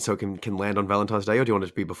extension so it can land on Valentine's Day, or do you want it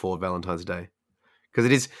to be before Valentine's Day?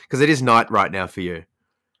 Because it is night right now for you.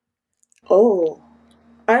 Oh,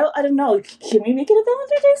 I don't know. Can we make it a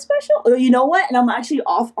Valentine's Day special? Oh, you know what? And I'm actually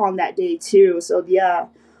off on that day too. So yeah,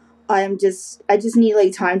 I just need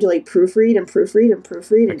like time to like proofread and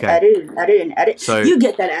edit. So you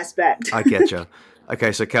get that aspect. I get you.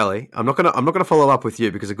 Okay, so Kelly, I'm not gonna follow up with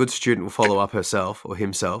you because a good student will follow up herself or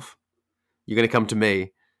himself. You're gonna come to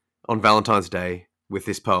me on Valentine's Day with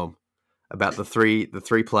this poem about the three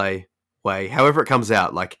play way. However it comes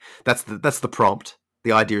out, like that's the prompt.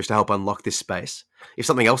 The idea is to help unlock this space. If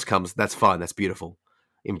something else comes, that's fine. That's beautiful.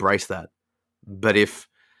 Embrace that. But if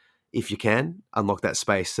you can unlock that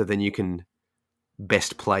space, so then you can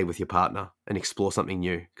best play with your partner and explore something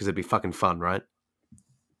new, because it'd be fucking fun, right?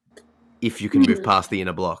 If you can move past the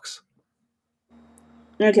inner blocks.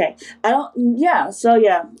 Okay.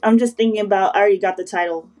 I'm just thinking about, I already got the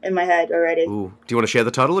title in my head already. Ooh. Do you want to share the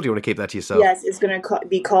title, or do you want to keep that to yourself? Yes, it's going to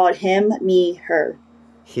be called Him, Me, Her.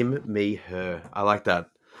 Him, me, her. I like that.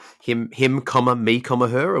 Him, comma, me, comma,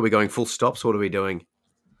 her? Are we going full stops? What are we doing?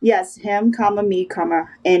 Yes, him, comma, me, comma,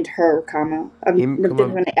 and her, comma. I'm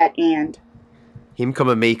going to add and. Him,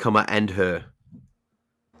 comma, me, comma, and her.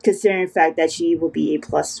 Considering the fact that she will be a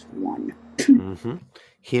 +1. Mm-hmm.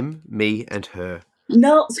 Him, me, and her.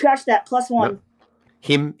 No, scratch that. +1. No.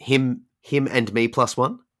 Him, and me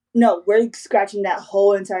 +1? No, we're scratching that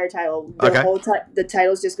whole entire title. The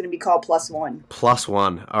title's just going to be called +1.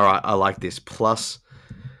 +1. All right, I like this. +1.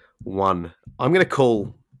 I'm going to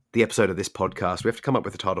call the episode of this podcast. We have to come up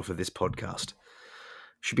with a title for this podcast.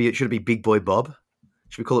 Should it be Big Boy Bob?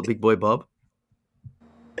 Should we call it Big Boy Bob?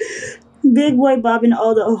 Big Boy Bob and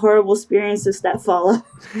all the horrible experiences that follow.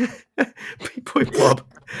 Big Boy Bob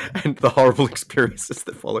and the horrible experiences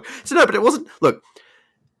that follow. So no, but it wasn't. Look,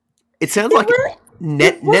 it sounds like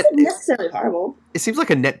it wasn't necessarily horrible. It seems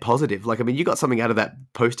like a net positive. Like, I mean, you got something out of that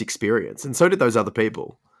post experience, and so did those other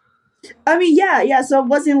people. I mean, yeah. So it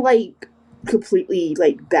wasn't like completely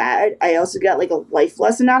like bad. I also got like a life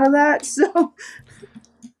lesson out of that. So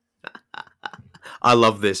I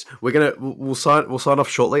love this. We'll sign off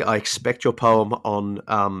shortly. I expect your poem on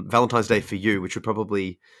Valentine's Day for you, which would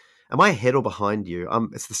probably. Am I ahead or behind you?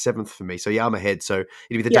 It's the 7th for me. So yeah, I'm ahead. So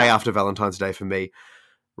it'll be the day after Valentine's Day for me.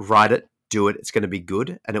 Write it, do it. It's going to be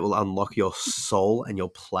good, and it will unlock your soul and your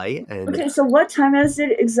play. And okay, so what time is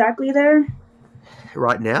it exactly there?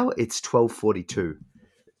 Right now, it's 12:42.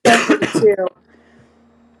 12:42.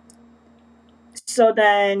 So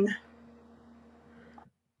then,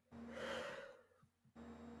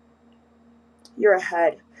 you're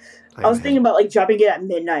ahead. I was thinking about like dropping it at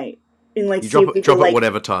midnight and like drop it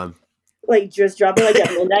whatever time. Like just drop it like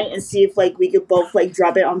at midnight and see if like we could both like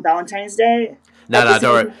drop it on Valentine's Day. No,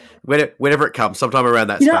 don't worry. Whenever it comes, sometime around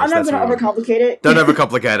that space. I'm not going to overcomplicate it. Don't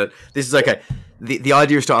overcomplicate it. This is okay. The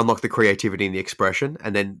idea is to unlock the creativity and the expression,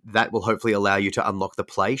 and then that will hopefully allow you to unlock the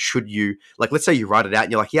play. Should you, like, let's say you write it out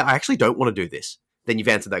and you're like, yeah, I actually don't want to do this. Then you've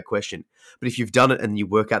answered that question. But if you've done it and you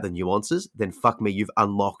work out the nuances, then fuck me, you've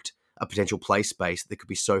unlocked a potential play space that could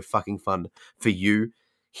be so fucking fun for you,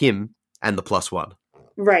 him, and the +1.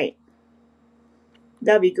 Right.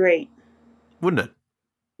 That'd be great. Wouldn't it?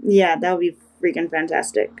 Yeah, that would be freaking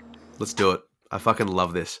fantastic. Let's do it. I fucking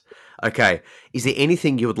love this. Okay. Is there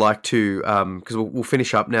anything you would like to, because we'll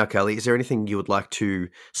finish up now, Kelly. Is there anything you would like to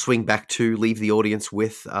swing back to, leave the audience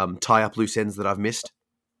with, tie up loose ends that I've missed?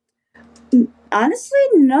 Honestly,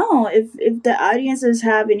 no. If the audiences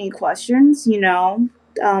have any questions,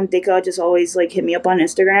 they could just always like hit me up on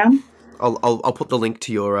Instagram. I'll put the link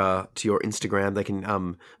to your Instagram. They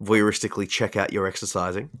can voyeuristically check out your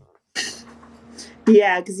exercising.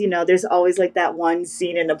 Yeah, because there's always like that one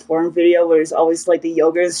scene in a porn video where there's always like the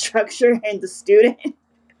yoga instructor and the student.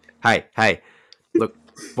 Hey, look,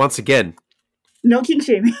 once again. No kink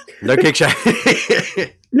shaming. No kink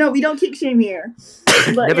shaming. No, we don't kink shame here.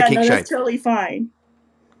 But never kink shame. That's totally fine.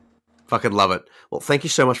 Fucking love it. Well, thank you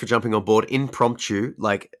so much for jumping on board. Impromptu,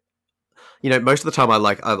 like, most of the time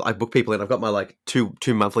I book people in. I've got my like two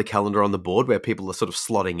monthly calendar on the board where people are sort of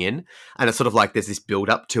slotting in, and it's sort of like there's this build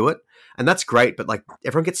up to it, and that's great. But like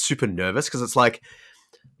everyone gets super nervous because it's like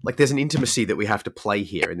there's an intimacy that we have to play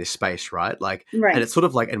here in this space, right? Like, right. And it's sort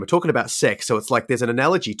of like, and we're talking about sex, so it's like there's an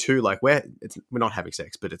analogy to like we're not having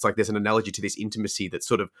sex, but it's like there's an analogy to this intimacy that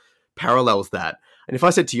sort of parallels that. And if I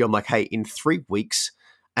said to you, I'm like, hey, in 3 weeks,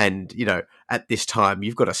 and at this time,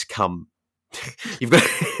 you've got to come. You've got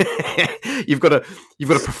to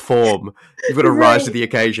perform. You've got to rise to the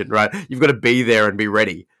occasion, right? You've got to be there and be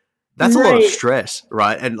ready. That's a lot of Right. stress,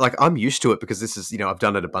 right? And like, I'm used to it because this is, I've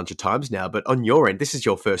done it a bunch of times now, but on your end, this is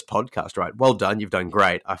your first podcast, right? Well done. You've done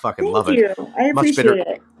great. I fucking Thank love it. you. I Much appreciate better,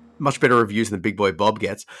 it. much better reviews than Big Boy Bob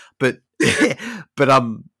gets. But, but,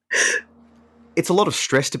 it's a lot of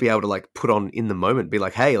stress to be able to like put on in the moment, be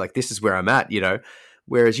like, hey, like this is where I'm at,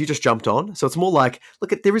 whereas you just jumped on. So it's more like,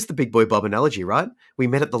 there is the Big Boy Bob analogy, right? We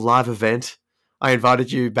met at the live event. I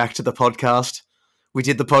invited you back to the podcast. We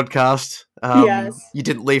did the podcast. Yes. You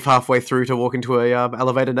didn't leave halfway through to walk into a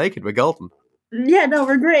elevator naked. We're golden. Yeah, no,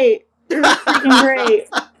 we're great. We're freaking great.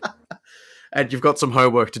 And you've got some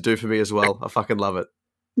homework to do for me as well. I fucking love it.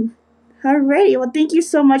 Alrighty. Well, thank you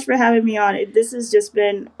so much for having me on. This has just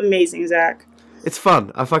been amazing, Zach. It's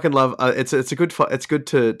fun. I fucking love. It's good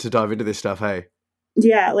to dive into this stuff. Hey.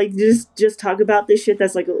 Yeah, like just talk about this shit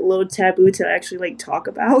that's like a little taboo to actually like talk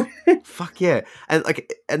about. Fuck yeah. And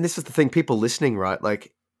this is the thing, people listening, right?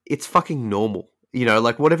 Like, it's fucking normal.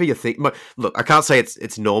 Like whatever you think. Look, I can't say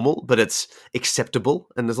it's normal, but it's acceptable.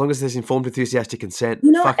 And as long as there's informed, enthusiastic consent,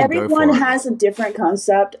 fucking go for it. Everyone has a different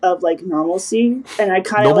concept of like normalcy, and I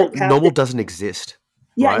kind of like normal doesn't exist.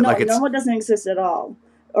 Yeah, right? no, like normal doesn't exist at all.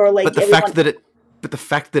 Or like, but the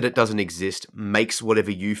fact that it doesn't exist makes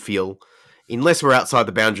whatever you feel, unless we're outside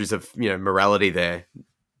the boundaries of morality, there,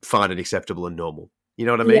 fine and acceptable and normal. You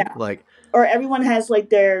know what I mean? Yeah. Like, or everyone has like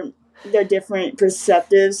their different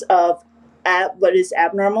perceptives of what is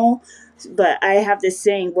abnormal. But I have this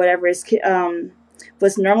saying: whatever is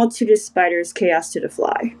what's normal to the spider is chaos to the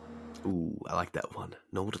fly. Ooh, I like that one.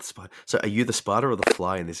 Normal to the spider. So, are you the spider or the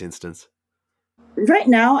fly in this instance? Right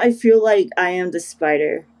now, I feel like I am the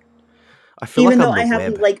spider. I feel Even like though I'm the I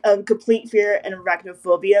have web. like a complete fear and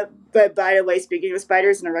arachnophobia. But by the way, speaking of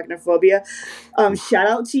spiders and arachnophobia, shout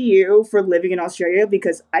out to you for living in Australia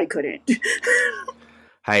because I couldn't.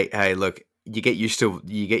 Hey, look, you get used to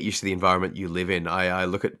the environment you live in. I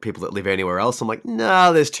look at people that live anywhere else. I'm like,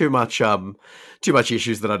 nah, there's too much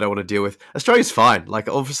issues that I don't want to deal with. Australia's fine. Like,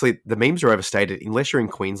 obviously, the memes are overstated unless you're in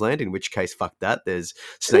Queensland, in which case, fuck that. There's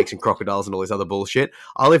snakes and crocodiles and all this other bullshit.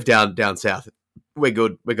 I live down south. We're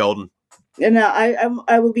good. We're golden. And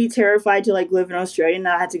I would be terrified to like live in Australia and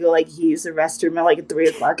I had to go like use the restroom at like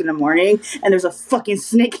 3:00 in the morning and there's a fucking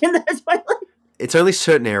snake in the toilet. It's only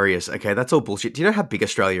certain areas. Okay, that's all bullshit. Do you know how big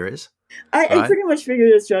Australia is? I pretty much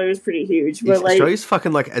figured Australia was pretty huge, but like Australia's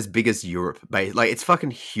fucking like as big as Europe. Like, it's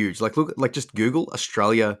fucking huge. Like, look, like just Google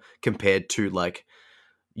Australia compared to like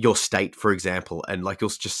your state, for example, and like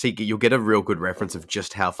you'll get a real good reference of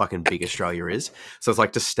just how fucking big Australia is. So it's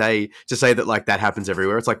like to say that like that happens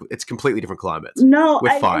everywhere. It's like it's completely different climates. no,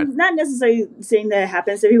 We're fine. I'm not necessarily saying that it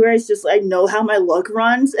happens everywhere. It's just I know how my luck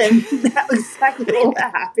runs, and that's exactly what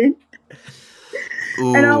happened.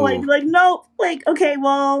 Ooh. And I'm like, nope. Like, okay,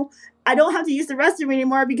 well, I don't have to use the restroom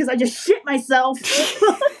anymore because I just shit myself.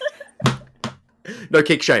 No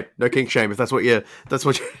kink shame. If that's what you.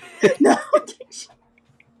 No.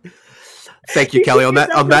 Thank you, Kelly. On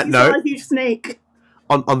that note, a huge snake.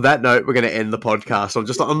 On that note, we're going to end the podcast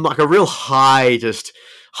on like a real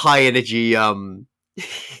high energy.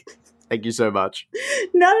 Thank you so much.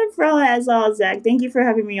 Not a problem at all, Zach. Thank you for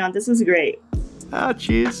having me on. This was great.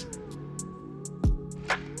 Cheers.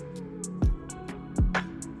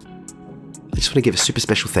 I just want to give a super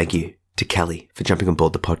special thank you to Kelly for jumping on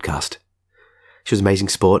board the podcast. She was an amazing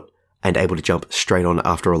sport, and able to jump straight on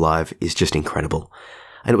after a live is just incredible.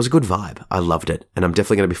 And it was a good vibe. I loved it. And I'm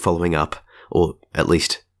definitely going to be following up, or at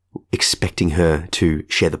least expecting her to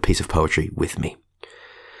share the piece of poetry with me.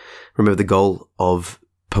 Remember, the goal of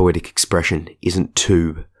poetic expression isn't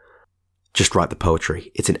to just write the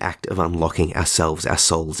poetry. It's an act of unlocking ourselves, our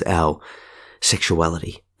souls, our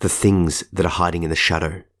sexuality, the things that are hiding in the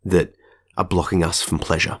shadow that are blocking us from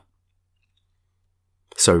pleasure.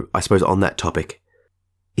 So I suppose on that topic,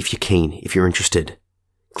 if you're keen, if you're interested,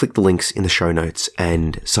 click the links in the show notes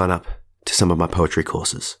and sign up to some of my poetry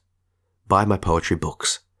courses. Buy my poetry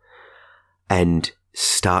books and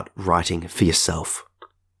start writing for yourself.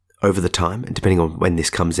 Over the time, and depending on when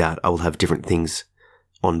this comes out, I will have different things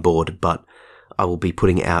on board, but I will be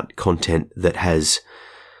putting out content that has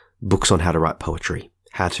books on how to write poetry,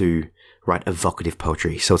 how to write evocative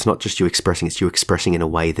poetry. So it's not just you expressing, it's you expressing in a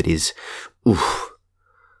way that is,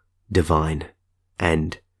 divine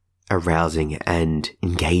and arousing and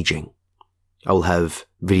engaging. I will have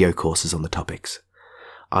video courses on the topics.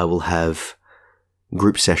 I will have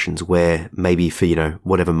group sessions where maybe for,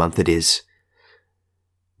 whatever month it is,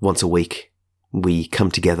 once a week, we come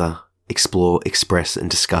together, explore, express, and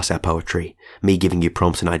discuss our poetry. Me giving you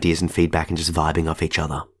prompts and ideas and feedback and just vibing off each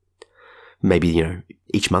other. Maybe,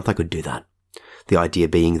 each month I could do that. The idea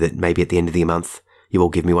being that maybe at the end of the month, You all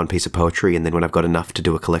give me one piece of poetry, and then when I've got enough to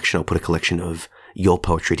do a collection, I'll put a collection of your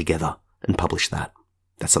poetry together and publish that.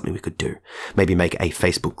 That's something we could do. Maybe make a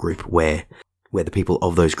Facebook group where the people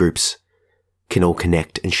of those groups can all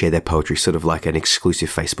connect and share their poetry, sort of like an exclusive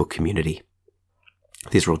Facebook community.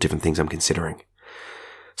 These are all different things I'm considering.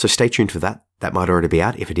 So stay tuned for that. That might already be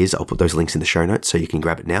out. If it is, I'll put those links in the show notes so you can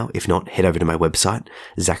grab it now. If not, head over to my website,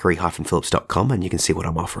 zachary-phillips.com, and you can see what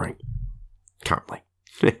I'm offering currently.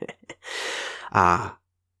 Now,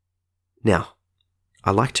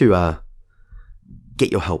 I like to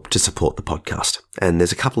get your help to support the podcast. And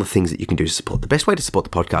there's a couple of things that you can do to support. The best way to support the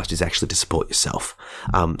podcast is actually to support yourself.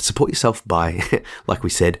 Support yourself by, like we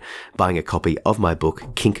said, buying a copy of my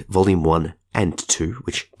book, Kink Volume 1 and 2,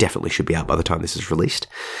 which definitely should be out by the time this is released.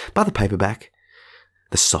 Buy the paperback,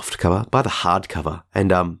 the soft cover, buy the hard cover,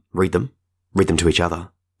 and read them to each other,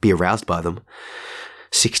 be aroused by them.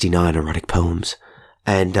 69 erotic poems,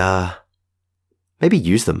 and maybe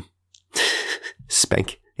use them.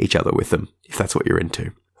 Spank each other with them, if that's what you're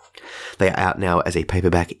into. They are out now as a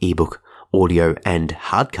paperback, ebook, audio, and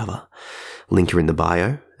hardcover. Link are in the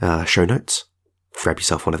bio, show notes. Grab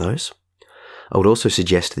yourself one of those. I would also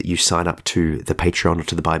suggest that you sign up to the Patreon or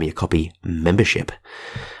to the Buy Me a Copy membership.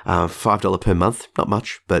 $5 per month, not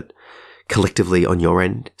much, but collectively on your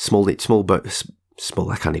end, small,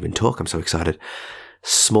 I can't even talk, I'm so excited.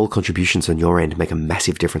 Small contributions on your end make a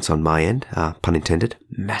massive difference on my end, pun intended,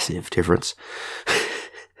 massive difference.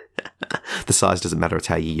 The size doesn't matter, it's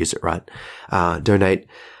how you use it, right? Donate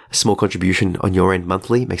a small contribution on your end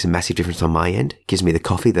monthly, makes a massive difference on my end, gives me the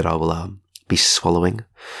coffee that I will be swallowing.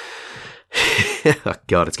 Oh,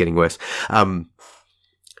 God, it's getting worse. And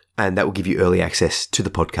that will give you early access to the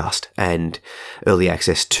podcast and early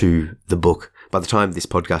access to the book. By the time this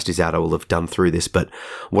podcast is out, I will have done through this, but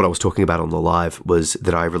what I was talking about on the live was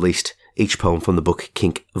that I released each poem from the book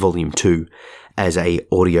Kink Volume 2 as a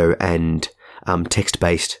audio and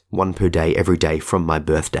text-based, one per day, every day from my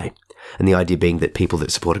birthday. And the idea being that people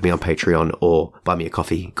that supported me on Patreon or Buy Me a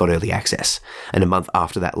Coffee got early access. And a month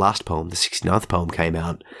after that last poem, the 69th poem came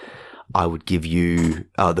out, I would give you,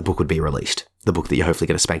 the book would be released. The book that you're hopefully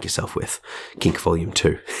going to spank yourself with, Kink Volume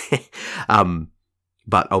 2.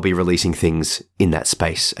 But I'll be releasing things in that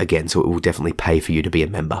space again, so it will definitely pay for you to be a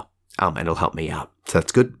member, and it'll help me out. So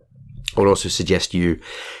that's good. I would also suggest you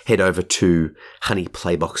head over to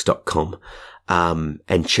honeyplaybox.com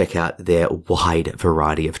and check out their wide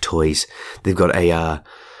variety of toys. They've got a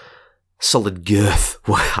solid girth.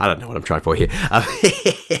 I don't know what I'm trying for here.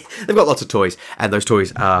 They've got lots of toys, and those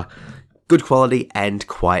toys are good quality and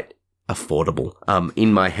quite affordable.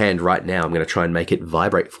 In my hand right now, I'm going to try and make it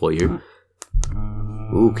vibrate for you.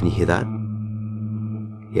 Ooh, can you hear that?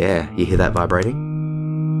 Yeah, you hear that vibrating?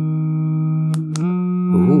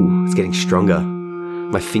 Ooh, it's getting stronger.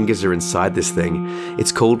 My fingers are inside this thing.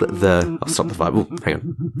 It's called the... I'll stop the vibrating. Hang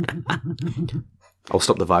on. I'll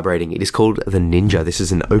stop the vibrating. It is called the Ninja. This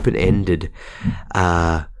is an open-ended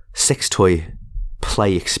sex toy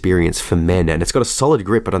play experience for men, and it's got a solid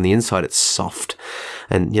grip, but on the inside it's soft.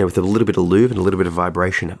 And, with a little bit of lube and a little bit of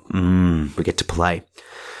vibration, we get to play.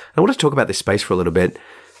 I want to talk about this space for a little bit.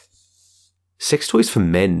 Sex toys for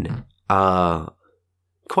men are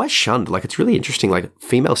quite shunned. Like, it's really interesting. Like,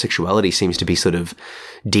 female sexuality seems to be sort of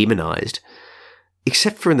demonized,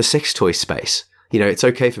 except for in the sex toy space. It's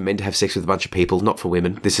okay for men to have sex with a bunch of people, not for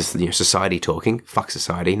women. This is, society talking. Fuck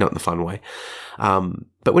society, not in the fun way.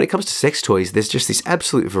 But when it comes to sex toys, there's just this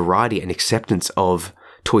absolute variety and acceptance of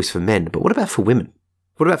toys for men. But what about for women?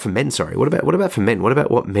 What about for men? Sorry. What about for men? What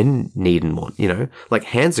about what men need and want? Like,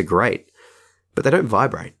 hands are great, but they don't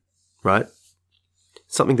vibrate, right?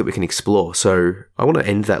 Something that we can explore. So I want to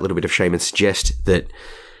end that little bit of shame and suggest that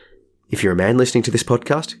if you're a man listening to this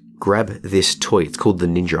podcast, grab this toy. It's called the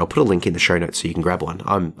Ninja. I'll put a link in the show notes so you can grab one.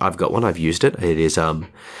 I've got one. I've used it. It is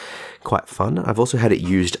quite fun. I've also had it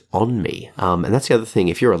used on me. And that's the other thing.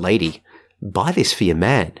 If you're a lady, buy this for your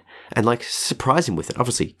man. And surprise him with it.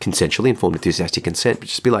 Obviously, consensually, informed, enthusiastic consent. But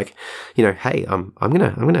just be like, hey, I've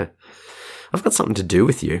got something to do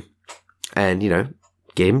with you, and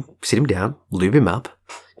sit him down, lube him up,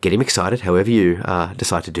 get him excited. However you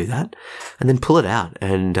decide to do that, and then pull it out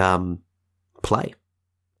and play,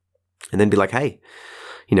 and then be like, hey,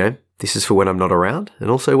 this is for when I'm not around, and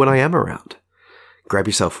also when I am around. Grab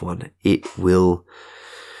yourself one. It will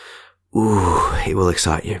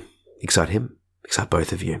excite you, excite him, excite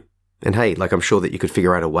both of you. And hey, I'm sure that you could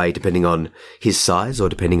figure out a way, depending on his size or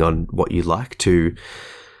depending on what you like, to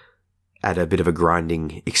add a bit of a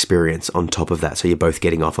grinding experience on top of that, so you're both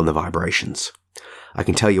getting off on the vibrations. I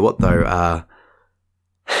can tell you what, though,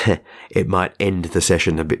 it might end the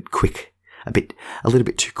session a bit quick. a little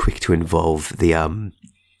bit too quick to involve the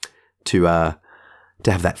to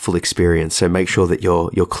have that full experience. So make sure that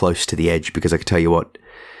you're close to the edge, because I can tell you what,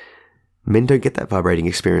 men don't get that vibrating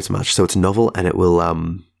experience much. So it's novel, and it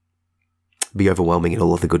will be overwhelming in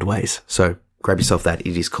all of the good ways. So grab yourself that.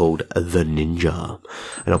 It is called The Ninja,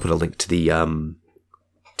 and I'll put a link to the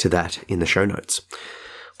to that in the show notes.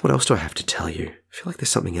 What else do I have to tell you? I feel like there's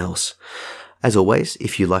something else. As always,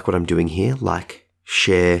 if you like what I'm doing here, like,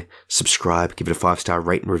 share, subscribe, give it a 5-star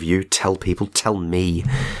rate and review. Tell people, tell me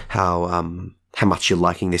how much you're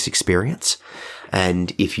liking this experience.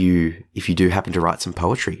 And if you do happen to write some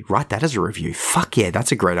poetry, write that as a review. Fuck yeah,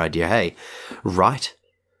 that's a great idea. Hey, write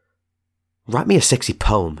me a sexy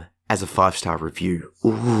poem as a 5-star review.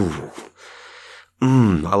 Ooh.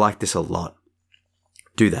 I like this a lot.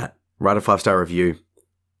 Do that. Write a 5-star review.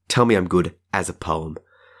 Tell me I'm good as a poem.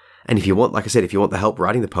 And if you want, like I said, if you want the help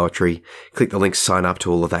writing the poetry, click the link, sign up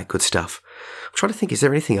to all of that good stuff. I'm trying to think, is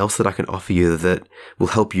there anything else that I can offer you that will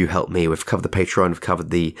help you help me? We've covered the Patreon, we've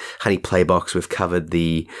covered the Honey Playbox, we've covered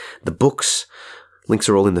the books. Links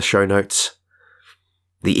are all in the show notes.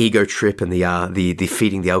 The ego trip and the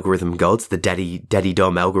feeding the algorithm gods, the daddy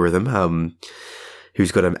dom algorithm,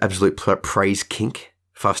 who's got an absolute praise kink.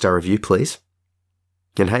 5-star review, please.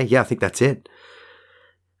 And hey, yeah, I think that's it.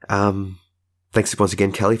 Thanks once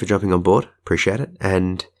again, Kelly, for jumping on board. Appreciate it.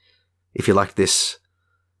 And if you liked this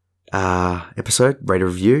episode, rate a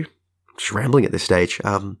review. I'm just rambling at this stage.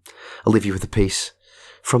 I'll leave you with a piece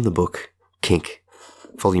from the book, Kink,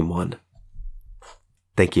 Volume 1.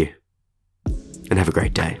 Thank you, and have a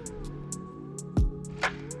great day.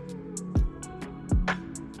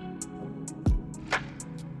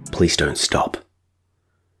 Please don't stop.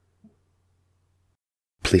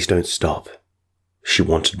 Please don't stop. She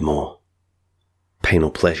wanted more. Pain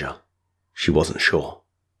or pleasure, she wasn't sure.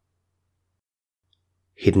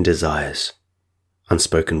 Hidden desires,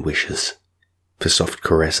 unspoken wishes, for soft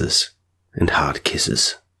caresses and hard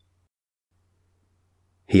kisses.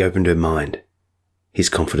 He opened her mind, his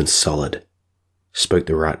confidence solid, spoke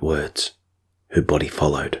the right words, her body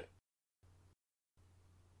followed.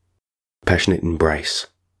 Passionate embrace,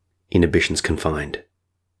 inhibitions confined,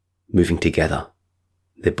 moving together,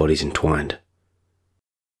 their bodies entwined.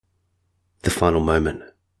 The final moment,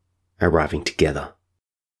 arriving together,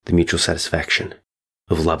 the mutual satisfaction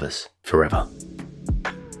of lovers forever.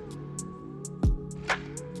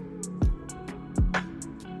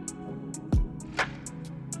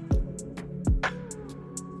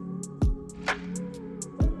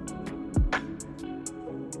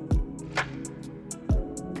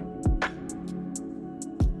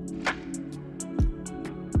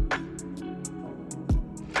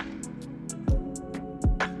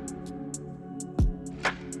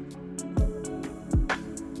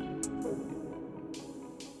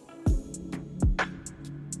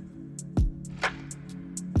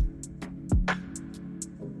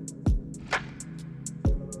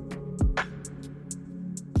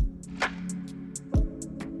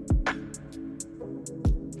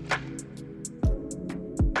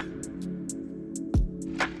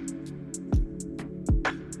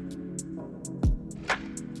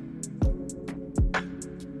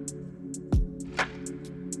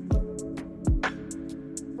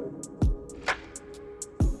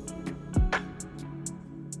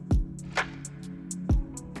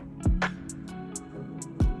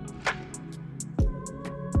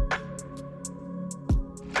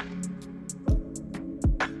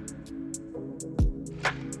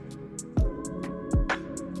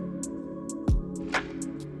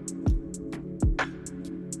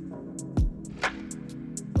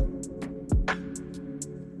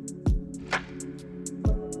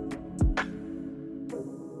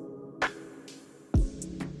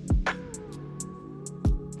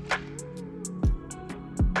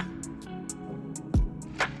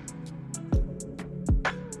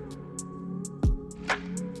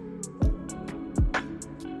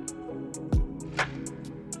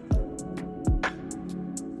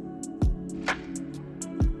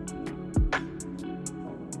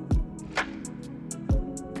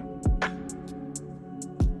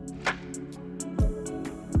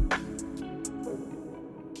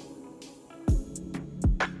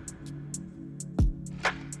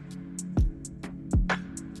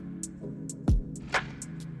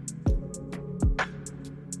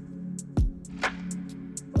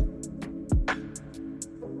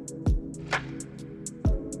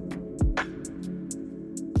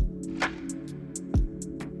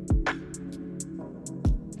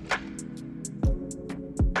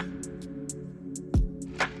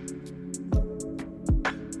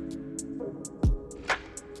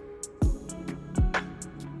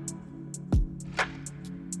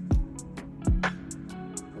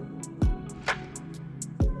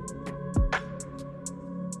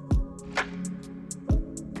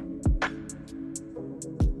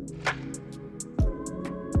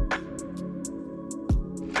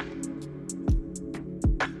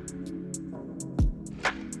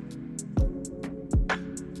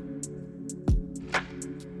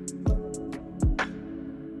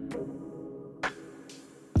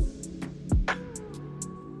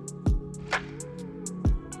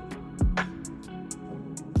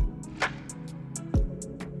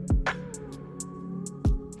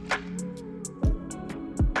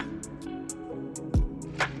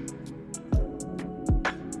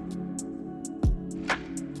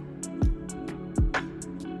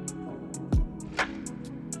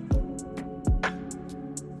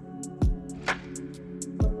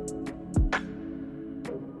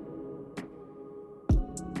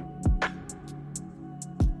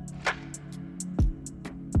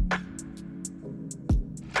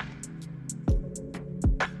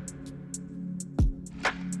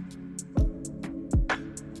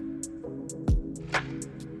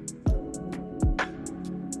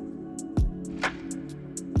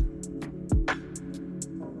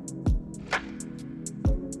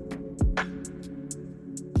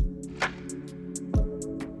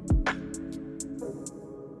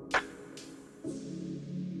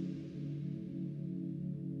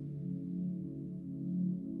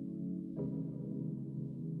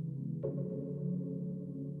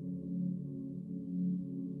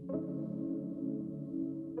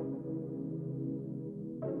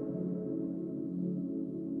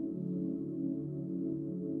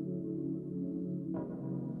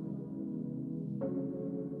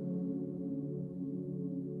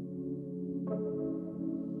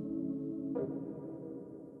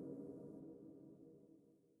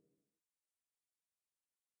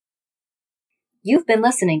 You've been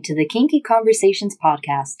listening to the Kinky Conversations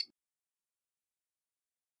podcast.